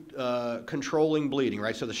conclude controlling bleeding,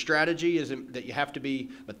 right? So the strategy is that you have to be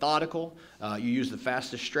methodical. You use the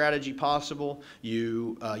fastest strategy possible.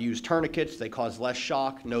 You use tourniquets. They cause less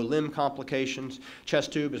shock, no limb complications.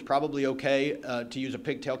 Chest tube is probably okay to use a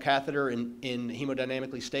pigtail catheter in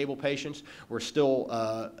hemodynamically stable patients. We're still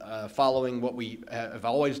following what we have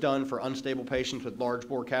always done for unstable patients with large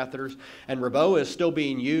bore catheters. And Reboa is still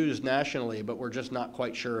being used nationally, but we're just not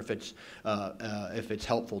quite sure if it's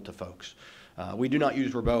helpful to folks. We do not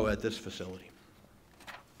use Reboa at this facility.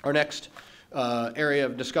 Our next area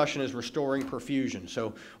of discussion is restoring perfusion.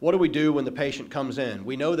 So what do we do when the patient comes in?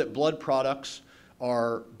 We know that blood products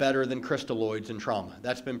are better than crystalloids in trauma.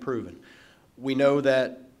 That's been proven. We know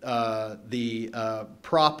that the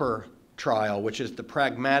proper trial, which is the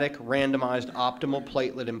pragmatic randomized optimal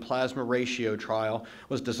platelet and plasma ratio trial,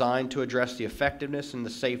 was designed to address the effectiveness and the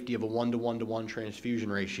safety of a 1-to-1-to-1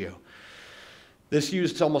 transfusion ratio. This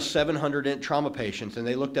used almost 700 trauma patients, and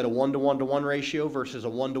they looked at a 1-to-1-to-1 ratio versus a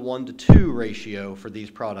 1-to-1-to-2 ratio for these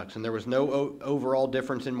products. And there was no overall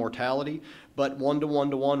difference in mortality, but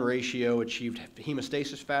 1-to-1-to-1 ratio achieved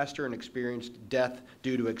hemostasis faster and experienced death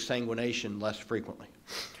due to exsanguination less frequently.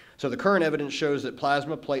 So the current evidence shows that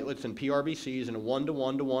plasma, platelets, and PRBCs in a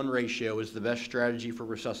 1-to-1-to-1 ratio is the best strategy for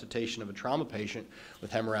resuscitation of a trauma patient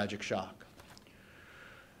with hemorrhagic shock.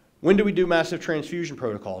 When do we do massive transfusion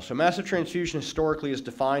protocols? So massive transfusion historically is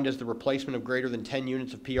defined as the replacement of greater than 10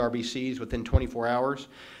 units of PRBCs within 24 hours.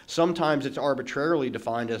 Sometimes it's arbitrarily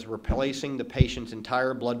defined as replacing the patient's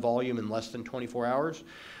entire blood volume in less than 24 hours,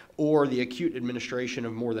 or the acute administration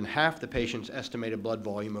of more than half the patient's estimated blood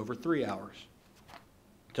volume over 3 hours.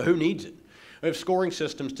 So who needs it? We have scoring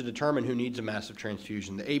systems to determine who needs a massive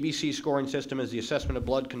transfusion. The ABC scoring system is the assessment of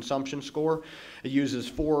blood consumption score. It uses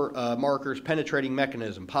 4 markers: penetrating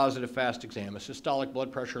mechanism, positive fast exam, a systolic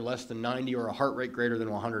blood pressure less than 90 or a heart rate greater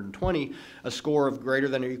than 120. A score of greater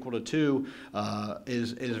than or equal to 2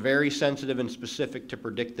 is very sensitive and specific to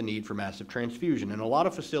predict the need for massive transfusion. And a lot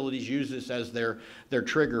of facilities use this as their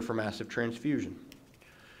trigger for massive transfusion.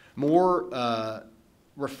 More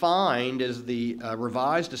refined is the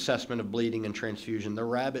revised assessment of bleeding and transfusion, the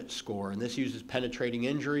Rabbit score, and this uses penetrating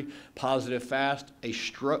injury, positive fast, a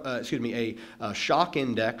shock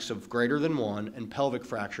index of greater than 1, and pelvic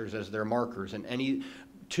fractures as their markers, and any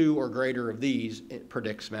 2 or greater of these, it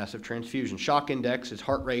predicts massive transfusion. Shock index is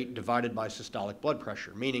heart rate divided by systolic blood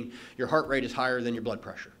pressure, meaning your heart rate is higher than your blood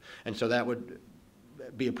pressure, and so that would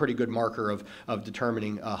be a pretty good marker of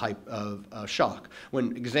determining shock.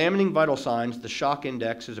 When examining vital signs, the shock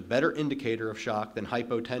index is a better indicator of shock than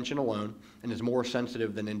hypotension alone and is more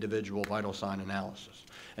sensitive than individual vital sign analysis.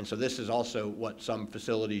 And so this is also what some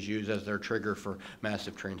facilities use as their trigger for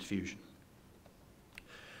massive transfusion.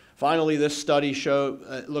 Finally, this study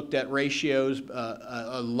looked at ratios,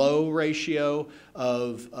 a low ratio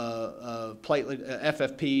of platelet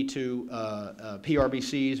FFP to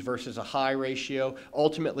PRBCs versus a high ratio.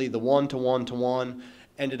 Ultimately, the 1-to-1-to-1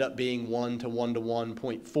 ended up being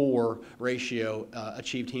 1-to-1-to-1.4 ratio,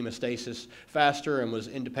 achieved hemostasis faster and was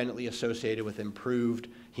independently associated with improved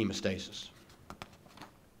hemostasis.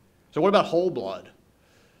 So what about whole blood?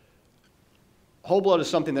 Whole blood is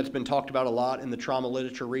something that's been talked about a lot in the trauma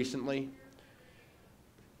literature recently.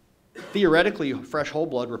 Theoretically, fresh whole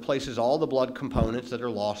blood replaces all the blood components that are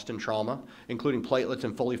lost in trauma, including platelets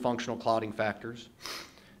and fully functional clotting factors.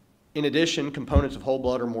 In addition, components of whole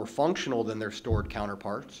blood are more functional than their stored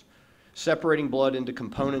counterparts. Separating blood into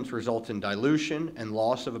components results in dilution and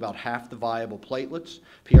loss of about half the viable platelets,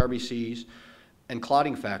 PRBCs, and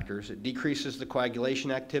clotting factors. It decreases the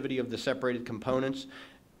coagulation activity of the separated components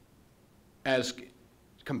as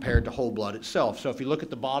compared to whole blood itself. So if you look at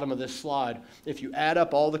the bottom of this slide, if you add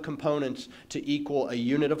up all the components to equal a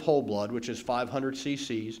unit of whole blood, which is 500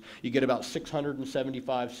 cc's, you get about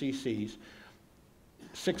 675 cc's.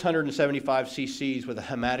 675 cc's with a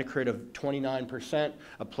hematocrit of 29%,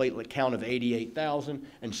 a platelet count of 88,000,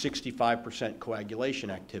 and 65%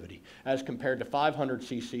 coagulation activity, as compared to 500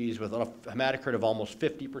 cc's with a hematocrit of almost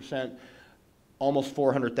 50%, almost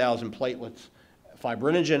 400,000 platelets,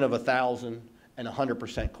 fibrinogen of 1,000, and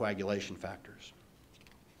 100% coagulation factors.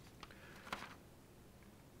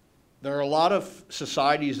 There are a lot of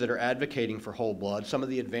societies that are advocating for whole blood. Some of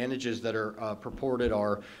the advantages that are purported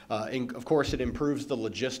are, of course, it improves the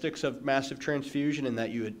logistics of massive transfusion in that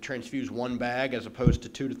you would transfuse one bag as opposed to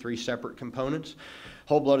 2 to 3 separate components.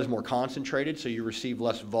 Whole blood is more concentrated, so you receive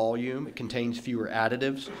less volume. It contains fewer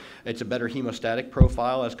additives. It's a better hemostatic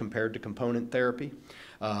profile as compared to component therapy.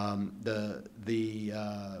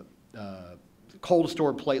 Cold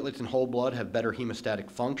stored platelets in whole blood have better hemostatic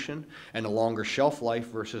function and a longer shelf life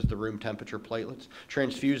versus the room temperature platelets.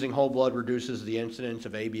 Transfusing whole blood reduces the incidence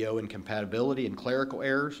of ABO incompatibility and clerical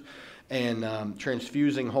errors, and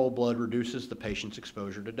transfusing whole blood reduces the patient's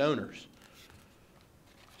exposure to donors.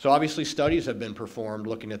 So obviously studies have been performed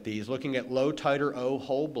looking at these, looking at low titer O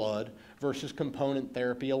whole blood versus component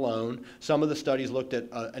therapy alone. Some of the studies looked at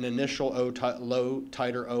an initial low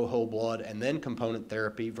titer O whole blood and then component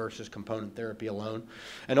therapy versus component therapy alone.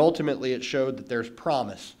 And ultimately it showed that there's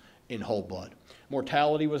promise in whole blood.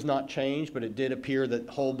 Mortality was not changed, but it did appear that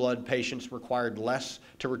whole blood patients required less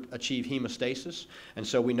to achieve hemostasis. And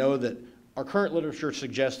so we know that our current literature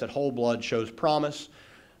suggests that whole blood shows promise.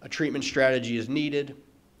 A treatment strategy is needed,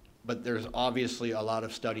 but there's obviously a lot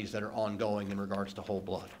of studies that are ongoing in regards to whole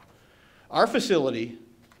blood. Our facility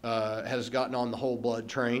has gotten on the whole blood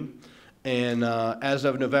train, and as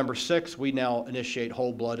of November 6th, we now initiate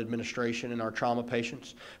whole blood administration in our trauma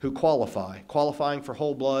patients who qualify. Qualifying for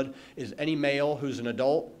whole blood is any male who's an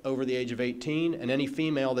adult over the age of 18 and any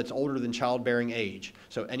female that's older than childbearing age,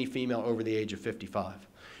 so any female over the age of 55.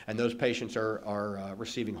 And those patients are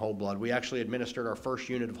receiving whole blood. We actually administered our first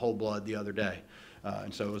unit of whole blood the other day.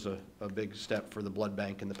 And so it was a big step for the blood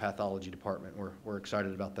bank and the pathology department. We're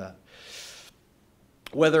excited about that.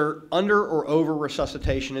 Whether under or over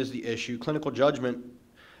resuscitation is the issue, clinical judgment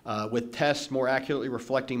with tests more accurately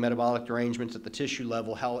reflecting metabolic derangements at the tissue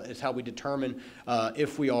level is how we determine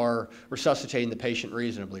if we are resuscitating the patient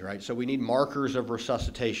reasonably, right? So we need markers of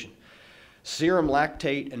resuscitation. Serum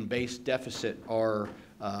lactate and base deficit are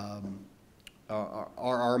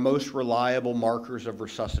our most reliable markers of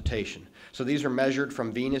resuscitation. So these are measured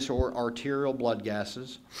from venous or arterial blood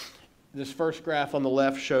gases. This first graph on the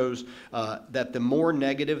left shows that the more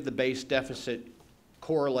negative the base deficit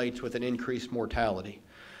correlates with an increased mortality.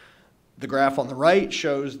 The graph on the right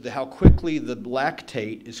shows how quickly the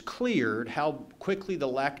lactate is cleared, how quickly the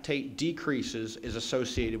lactate decreases is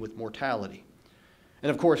associated with mortality. And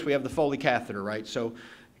of course, we have the Foley catheter, right? So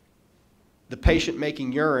the patient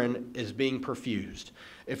making urine is being perfused.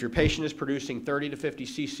 If your patient is producing 30 to 50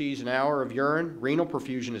 cc's an hour of urine, renal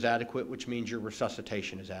perfusion is adequate, which means your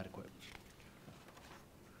resuscitation is adequate.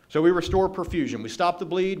 So we restore perfusion. We stop the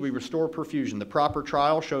bleed, we restore perfusion. The proper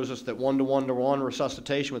trial shows us that 1-to-1-to-1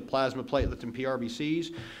 resuscitation with plasma platelets and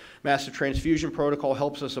PRBCs. Massive transfusion protocol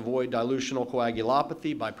helps us avoid dilutional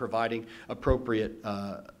coagulopathy by providing appropriate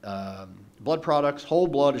blood products. Whole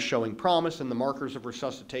blood is showing promise, and the markers of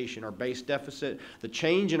resuscitation are base deficit, the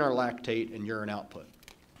change in our lactate, and urine output.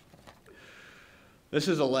 This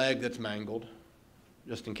is a leg that's mangled,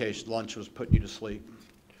 just in case lunch was putting you to sleep.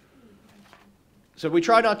 So we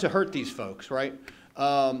try not to hurt these folks, right?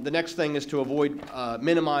 The next thing is to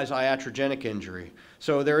minimize iatrogenic injury.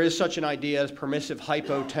 So there is such an idea as permissive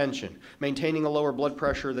hypotension. Maintaining a lower blood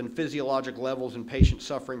pressure than physiologic levels in patients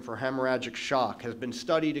suffering from hemorrhagic shock has been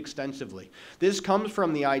studied extensively. This comes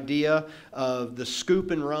from the idea of the scoop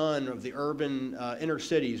and run of the urban inner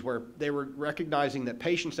cities, where they were recognizing that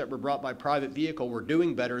patients that were brought by private vehicle were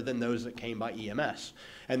doing better than those that came by EMS.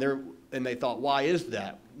 And they thought, why is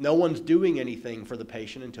that? No one's doing anything for the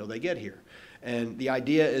patient until they get here. And the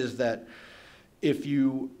idea is that if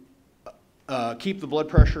you keep the blood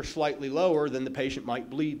pressure slightly lower, then the patient might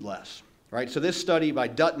bleed less, right? So this study by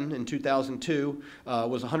Dutton in 2002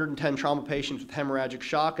 was 110 trauma patients with hemorrhagic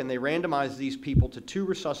shock, and they randomized these people to 2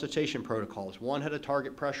 resuscitation protocols. One had a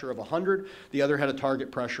target pressure of 100, the other had a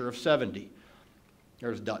target pressure of 70.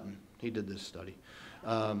 There's Dutton. He did this study.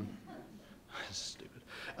 Stupid.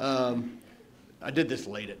 I did this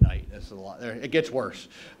late at night. That's a lot. It gets worse.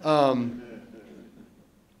 And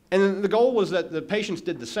the goal was that the patients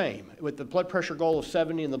did the same. With the blood pressure goal of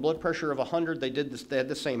 70 and the blood pressure of 100, they had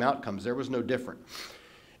the same outcomes. There was no different.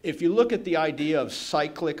 If you look at the idea of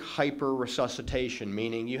cyclic hyperresuscitation,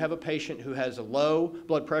 meaning you have a patient who has a low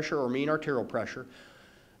blood pressure or mean arterial pressure,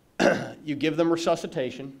 you give them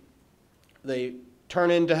resuscitation, they turn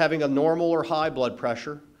into having a normal or high blood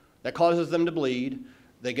pressure, that causes them to bleed,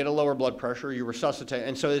 they get a lower blood pressure, you resuscitate,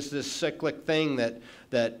 and so it's this cyclic thing that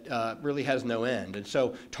really has no end. And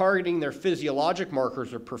so targeting their physiologic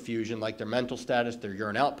markers of perfusion, like their mental status, their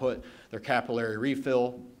urine output, their capillary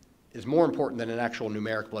refill, is more important than an actual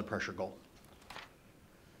numeric blood pressure goal.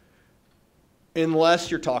 Unless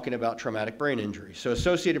you're talking about traumatic brain injuries. So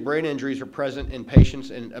associated brain injuries are present in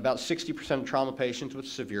patients, in about 60% of trauma patients with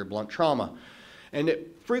severe blunt trauma. And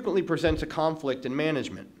it frequently presents a conflict in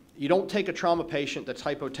management. You don't take a trauma patient that's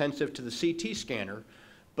hypotensive to the CT scanner,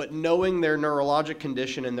 but knowing their neurologic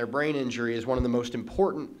condition and their brain injury is one of the most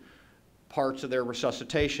important parts of their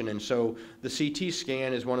resuscitation. And so the CT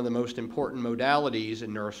scan is one of the most important modalities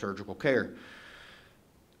in neurosurgical care.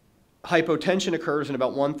 Hypotension occurs in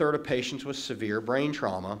about 1/3 of patients with severe brain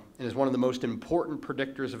trauma and is one of the most important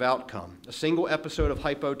predictors of outcome. A single episode of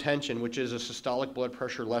hypotension, which is a systolic blood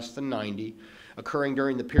pressure less than 90, occurring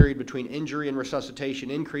during the period between injury and resuscitation,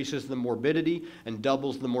 increases the morbidity and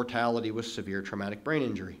doubles the mortality with severe traumatic brain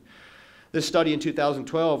injury. This study in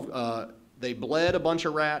 2012, they bled a bunch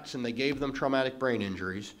of rats and they gave them traumatic brain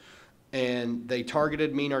injuries, and they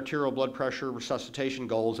targeted mean arterial blood pressure resuscitation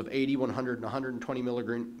goals of 80, 100, and 120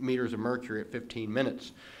 millimeters of mercury at 15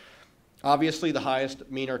 minutes. Obviously, the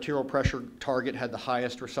highest mean arterial pressure target had the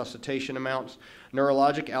highest resuscitation amounts.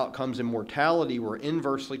 Neurologic outcomes and mortality were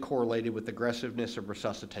inversely correlated with aggressiveness of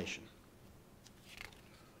resuscitation.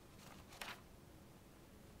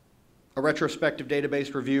 A retrospective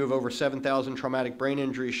database review of over 7,000 traumatic brain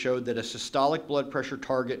injuries showed that a systolic blood pressure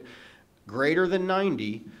target greater than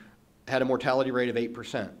 90 had a mortality rate of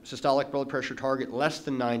 8%. Systolic blood pressure target less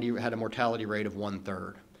than 90 had a mortality rate of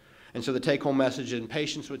 1/3. And so the take-home message in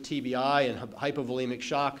patients with TBI and hypovolemic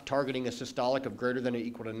shock, targeting a systolic of greater than or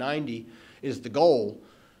equal to 90 is the goal,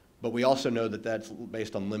 but we also know that that's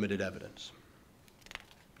based on limited evidence.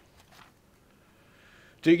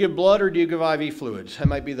 Do you give blood or do you give IV fluids? That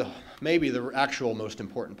might be maybe the actual most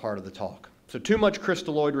important part of the talk. So too much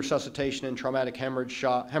crystalloid resuscitation and traumatic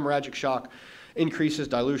hemorrhagic shock increases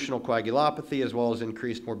dilutional coagulopathy as well as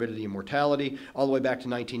increased morbidity and mortality. All the way back to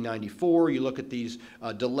 1994, you look at these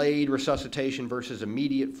delayed resuscitation versus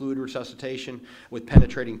immediate fluid resuscitation with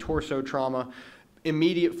penetrating torso trauma.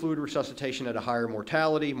 Immediate fluid resuscitation had a higher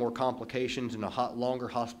mortality, more complications, and a longer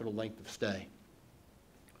hospital length of stay.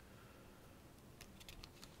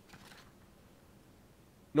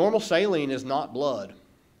 Normal saline is not blood,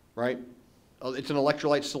 right? It's an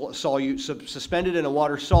electrolyte solute suspended in a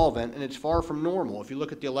water solvent, and it's far from normal. If you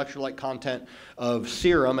look at the electrolyte content of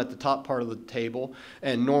serum at the top part of the table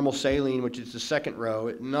and normal saline, which is the second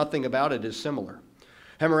row, nothing about it is similar.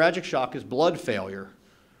 Hemorrhagic shock is blood failure.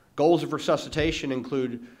 Goals of resuscitation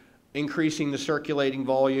include increasing the circulating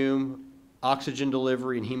volume, oxygen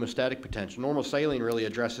delivery, and hemostatic potential. Normal saline really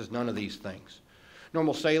addresses none of these things.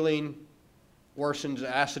 Normal saline worsens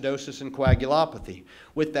acidosis and coagulopathy.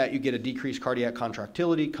 With that, you get a decreased cardiac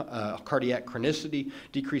contractility, cardiac chronicity,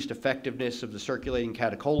 decreased effectiveness of the circulating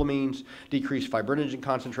catecholamines, decreased fibrinogen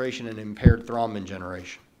concentration, and impaired thrombin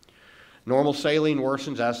generation. Normal saline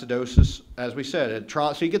worsens acidosis, as we said.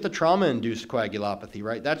 So you get the trauma-induced coagulopathy,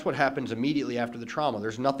 right? That's what happens immediately after the trauma.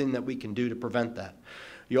 There's nothing that we can do to prevent that.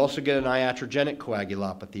 You also get an iatrogenic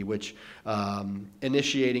coagulopathy, which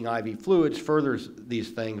initiating IV fluids furthers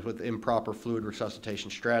these things with improper fluid resuscitation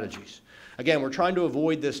strategies. Again, we're trying to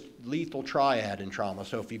avoid this lethal triad in trauma.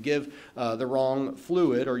 So if you give the wrong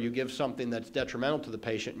fluid or you give something that's detrimental to the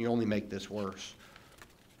patient, you only make this worse.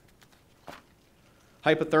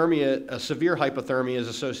 Hypothermia, severe hypothermia is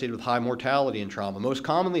associated with high mortality in trauma. Most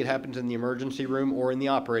commonly, it happens in the emergency room or in the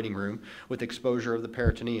operating room with exposure of the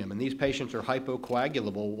peritoneum. And these patients are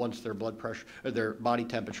hypocoagulable once their blood pressure or their body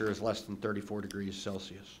temperature is less than 34 degrees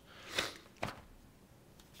Celsius.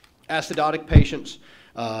 Acidotic patients,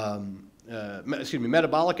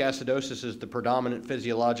 metabolic acidosis is the predominant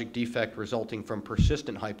physiologic defect resulting from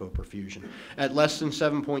persistent hypoperfusion. At less than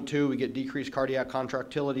 7.2, we get decreased cardiac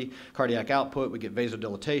contractility, cardiac output, we get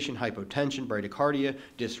vasodilatation, hypotension, bradycardia,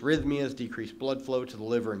 dysrhythmias, decreased blood flow to the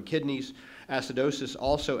liver and kidneys. Acidosis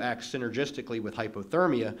also acts synergistically with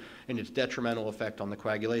hypothermia in its detrimental effect on the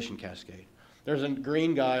coagulation cascade. There's a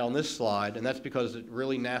green guy on this slide, and that's because a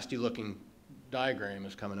really nasty looking diagram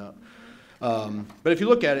is coming up. But if you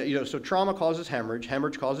look at it, so trauma causes hemorrhage,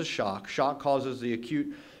 hemorrhage causes shock, shock causes the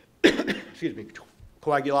acute, excuse me,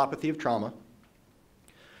 coagulopathy of trauma.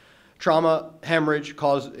 Trauma, hemorrhage,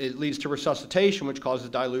 it leads to resuscitation, which causes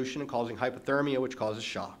dilution and causing hypothermia, which causes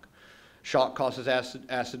shock. Shock causes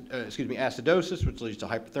acidosis, which leads to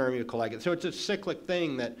hypothermia, coagulation. So it's a cyclic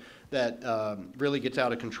thing that really gets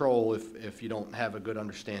out of control if you don't have a good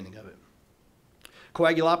understanding of it.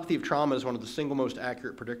 Coagulopathy of trauma is one of the single most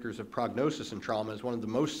accurate predictors of prognosis in trauma. Is one of the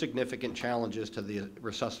most significant challenges to the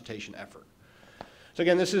resuscitation effort. So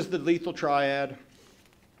again, this is the lethal triad.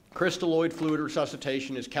 Crystalloid fluid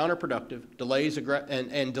resuscitation is counterproductive, delays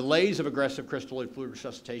of aggressive crystalloid fluid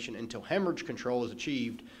resuscitation until hemorrhage control is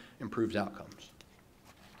achieved, improves outcomes.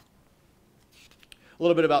 A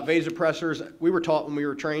little bit about vasopressors. We were taught when we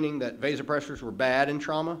were training that vasopressors were bad in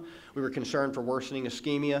trauma. We were concerned for worsening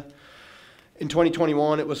ischemia. In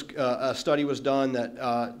 2021, a study was done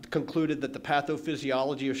that concluded that the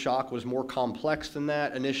pathophysiology of shock was more complex than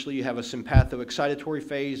that. Initially, you have a sympathoexcitatory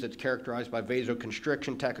phase that's characterized by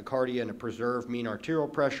vasoconstriction, tachycardia, and a preserved mean arterial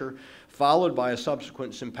pressure, followed by a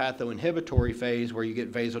subsequent sympathoinhibitory phase where you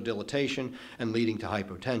get vasodilatation and leading to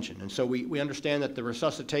hypotension. And so we understand that the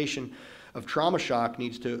resuscitation of trauma shock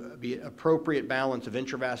needs to be an appropriate balance of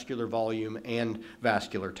intravascular volume and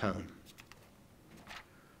vascular tone.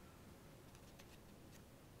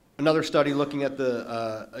 Another study looking at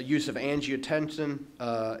the use of angiotensin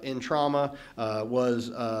in trauma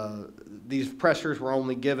was these pressors were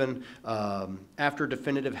only given after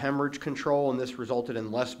definitive hemorrhage control, and this resulted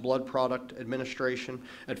in less blood product administration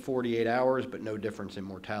at 48 hours, but no difference in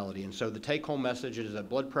mortality. And so the take-home message is that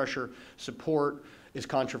blood pressure support is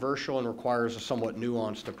controversial and requires a somewhat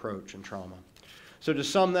nuanced approach in trauma. So to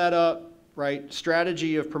sum that up, right,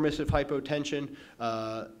 strategy of permissive hypotension,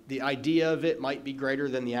 the idea of it might be greater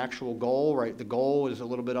than the actual goal, right? The goal is a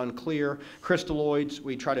little bit unclear. Crystalloids,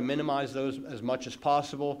 we try to minimize those as much as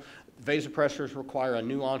possible. Vasopressors require a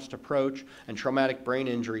nuanced approach, and traumatic brain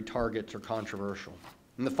injury targets are controversial.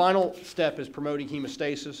 And the final step is promoting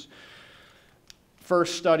hemostasis.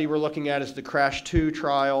 First study we're looking at is the CRASH-2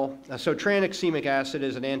 trial. So tranexamic acid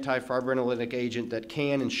is an antifibrinolytic agent that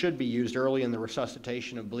can and should be used early in the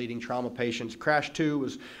resuscitation of bleeding trauma patients. CRASH-2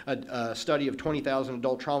 was a study of 20,000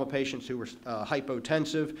 adult trauma patients who were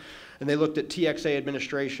hypotensive, and they looked at TXA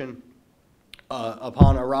administration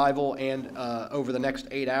upon arrival and over the next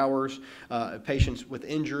 8 hours, patients with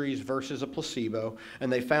injuries versus a placebo,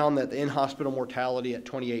 and they found that the in-hospital mortality at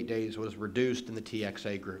 28 days was reduced in the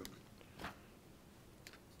TXA group.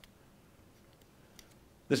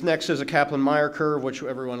 This next is a Kaplan-Meier curve, which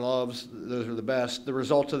everyone loves. Those are the best. The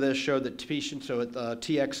results of this showed that patients at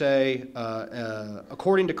TXA,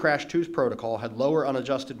 according to CRASH-2's protocol, had lower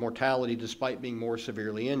unadjusted mortality despite being more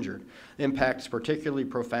severely injured. The impact is particularly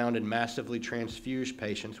profound in massively transfused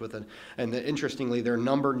patients interestingly, their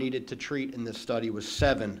number needed to treat in this study was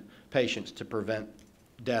 7 patients to prevent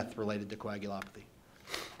death related to coagulopathy.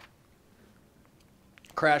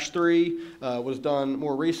 CRASH-3 was done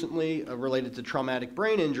more recently related to traumatic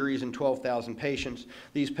brain injuries in 12,000 patients.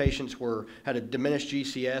 These patients had a diminished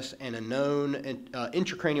GCS and a known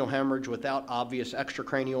intracranial hemorrhage without obvious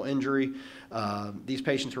extracranial injury. These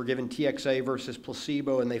patients were given TXA versus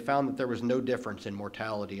placebo, and they found that there was no difference in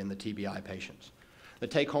mortality in the TBI patients. The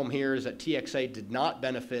take-home here is that TXA did not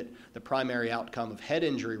benefit the primary outcome of head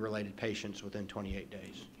injury-related patients within 28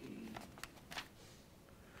 days.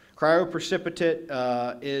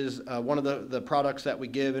 Cryoprecipitate is one of the products that we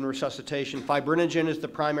give in resuscitation. Fibrinogen is the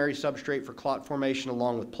primary substrate for clot formation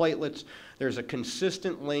along with platelets. There's a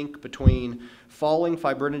consistent link between falling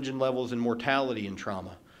fibrinogen levels and mortality in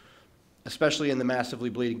trauma, especially in the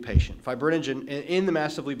massively bleeding patient. In the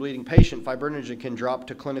massively bleeding patient, fibrinogen can drop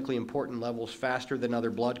to clinically important levels faster than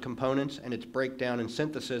other blood components, and its breakdown and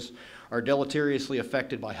synthesis are deleteriously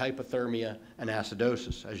affected by hypothermia and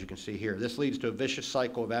acidosis, as you can see here. This leads to a vicious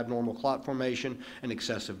cycle of abnormal clot formation and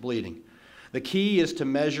excessive bleeding. The key is to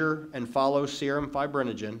measure and follow serum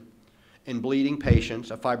fibrinogen in bleeding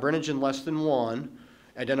patients. A fibrinogen less than 1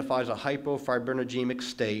 identifies a hypofibrinogenic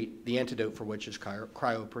state, the antidote for which is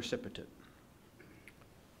cryoprecipitate.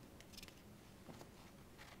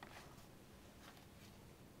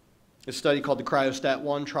 A study called the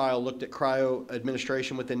CRYOSTAT-1 trial looked at cryo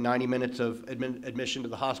administration within 90 minutes of admission to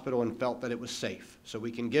the hospital and felt that it was safe. So we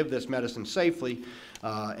can give this medicine safely,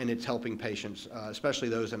 and it's helping patients, especially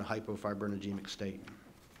those in a hypofibrinogenic state.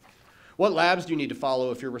 What labs do you need to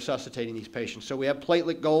follow if you're resuscitating these patients? So we have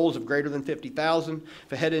platelet goals of greater than 50,000.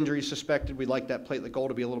 If a head injury is suspected, we'd like that platelet goal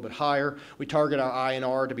to be a little bit higher. We target our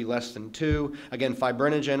INR to be less than 2. Again,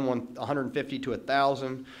 fibrinogen, 150 to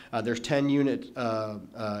 1,000. There's 10 units,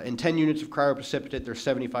 in 10 units of cryoprecipitate, there's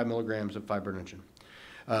 75 milligrams of fibrinogen.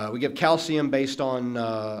 We give calcium based on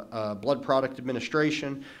blood product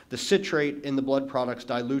administration. The citrate in the blood products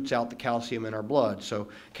dilutes out the calcium in our blood. So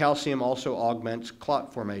calcium also augments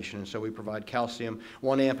clot formation. And so we provide calcium,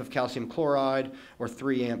 1 amp of calcium chloride or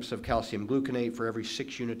 3 amps of calcium gluconate for every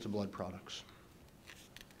 6 units of blood products.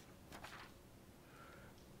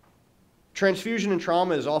 Transfusion in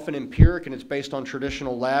trauma is often empiric, and it's based on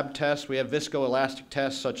traditional lab tests. We have viscoelastic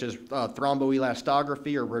tests such as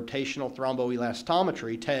thromboelastography or rotational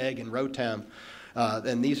thromboelastometry, TEG and ROTEM.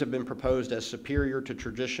 And these have been proposed as superior to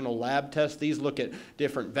traditional lab tests. These look at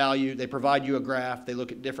different values. They provide you a graph. They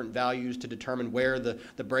look at different values to determine where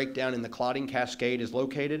the breakdown in the clotting cascade is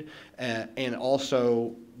located, and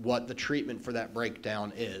also what the treatment for that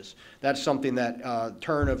breakdown is. That's something that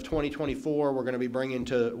turn of 2024 we're going to be bringing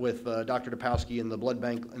to, with Dr. Dopowski in the blood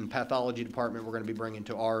bank and pathology department, we're going to be bringing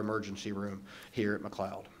to our emergency room here at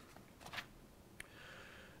McLeod.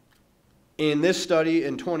 In this study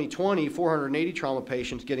in 2020, 480 trauma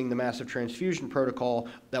patients getting the massive transfusion protocol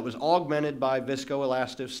that was augmented by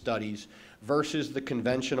viscoelastic studies versus the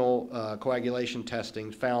conventional coagulation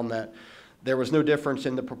testing found that there was no difference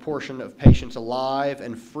in the proportion of patients alive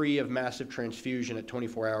and free of massive transfusion at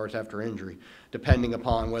 24 hours after injury, depending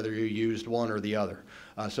upon whether you used one or the other.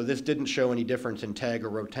 So this didn't show any difference in TEG or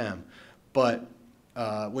ROTEM. But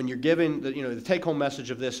when you're giving, the take-home message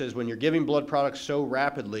of this is when you're giving blood products so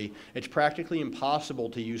rapidly, it's practically impossible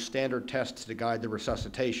to use standard tests to guide the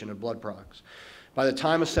resuscitation of blood products. By the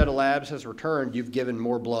time a set of labs has returned, you've given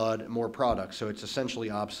more blood, more products, so it's essentially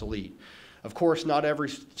obsolete. Of course, not every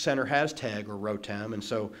center has TEG or ROTEM, and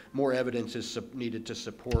so more evidence is needed to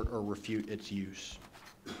support or refute its use.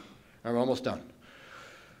 I'm almost done.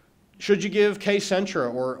 Should you give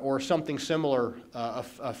Kcentra or something similar, a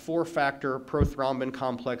 4-factor prothrombin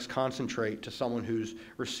complex concentrate to someone who's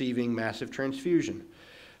receiving massive transfusion?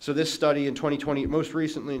 So this study in 2020, most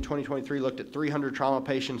recently in 2023, looked at 300 trauma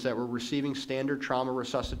patients that were receiving standard trauma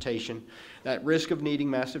resuscitation at risk of needing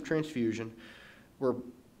massive transfusion, were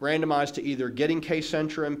randomized to either getting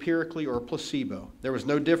Kcentra empirically or placebo. There was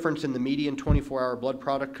no difference in the median 24-hour blood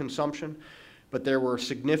product consumption, but there were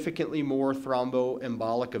significantly more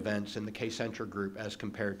thromboembolic events in the Kcentra group as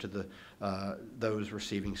compared to those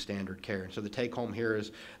receiving standard care. And so the take-home here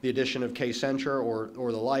is the addition of Kcentra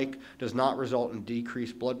or the like does not result in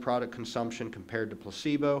decreased blood product consumption compared to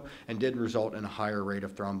placebo and did result in a higher rate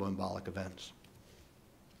of thromboembolic events.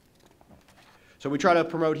 So we try to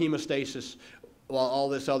promote hemostasis while all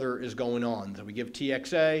this other is going on. So we give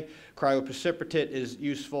TXA, cryoprecipitate is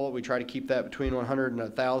useful. We try to keep that between 100 and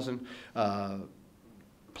 1,000.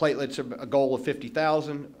 Platelets are a goal of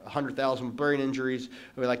 50,000, 100,000 with brain injuries.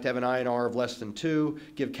 We like to have an INR of less than 2,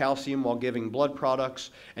 give calcium while giving blood products,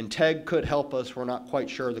 and TEG could help us. We're not quite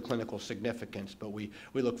sure of the clinical significance, but we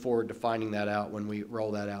look forward to finding that out when we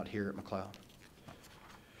roll that out here at McLeod.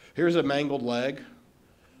 Here's a mangled leg.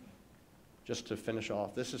 Just to finish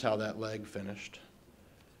off, this is how that leg finished.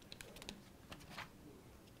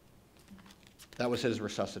 That was his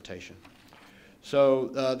resuscitation. So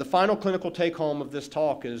the final clinical take-home of this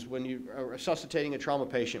talk is when you are resuscitating a trauma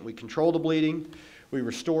patient, we control the bleeding, we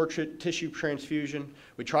restore tissue transfusion,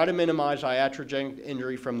 we try to minimize iatrogenic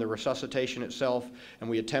injury from the resuscitation itself, and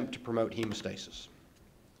we attempt to promote hemostasis.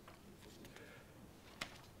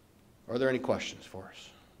 Are there any questions for us?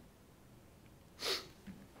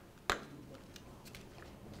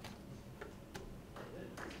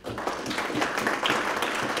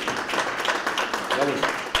 That was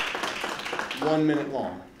 1 minute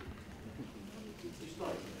long.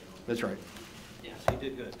 That's right. Yes, you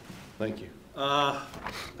did good. Thank you.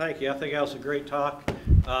 Thank you. I think that was a great talk.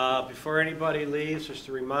 Before anybody leaves, just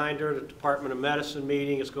a reminder, the Department of Medicine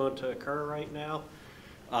meeting is going to occur right now.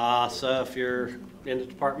 So if you're in the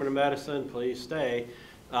Department of Medicine, please stay.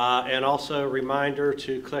 And also a reminder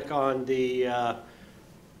to click on the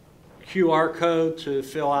QR code to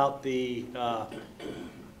fill out the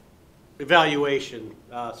evaluation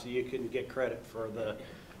so you can get credit for the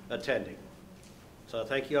attending. So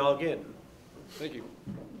thank you all again. Thank you.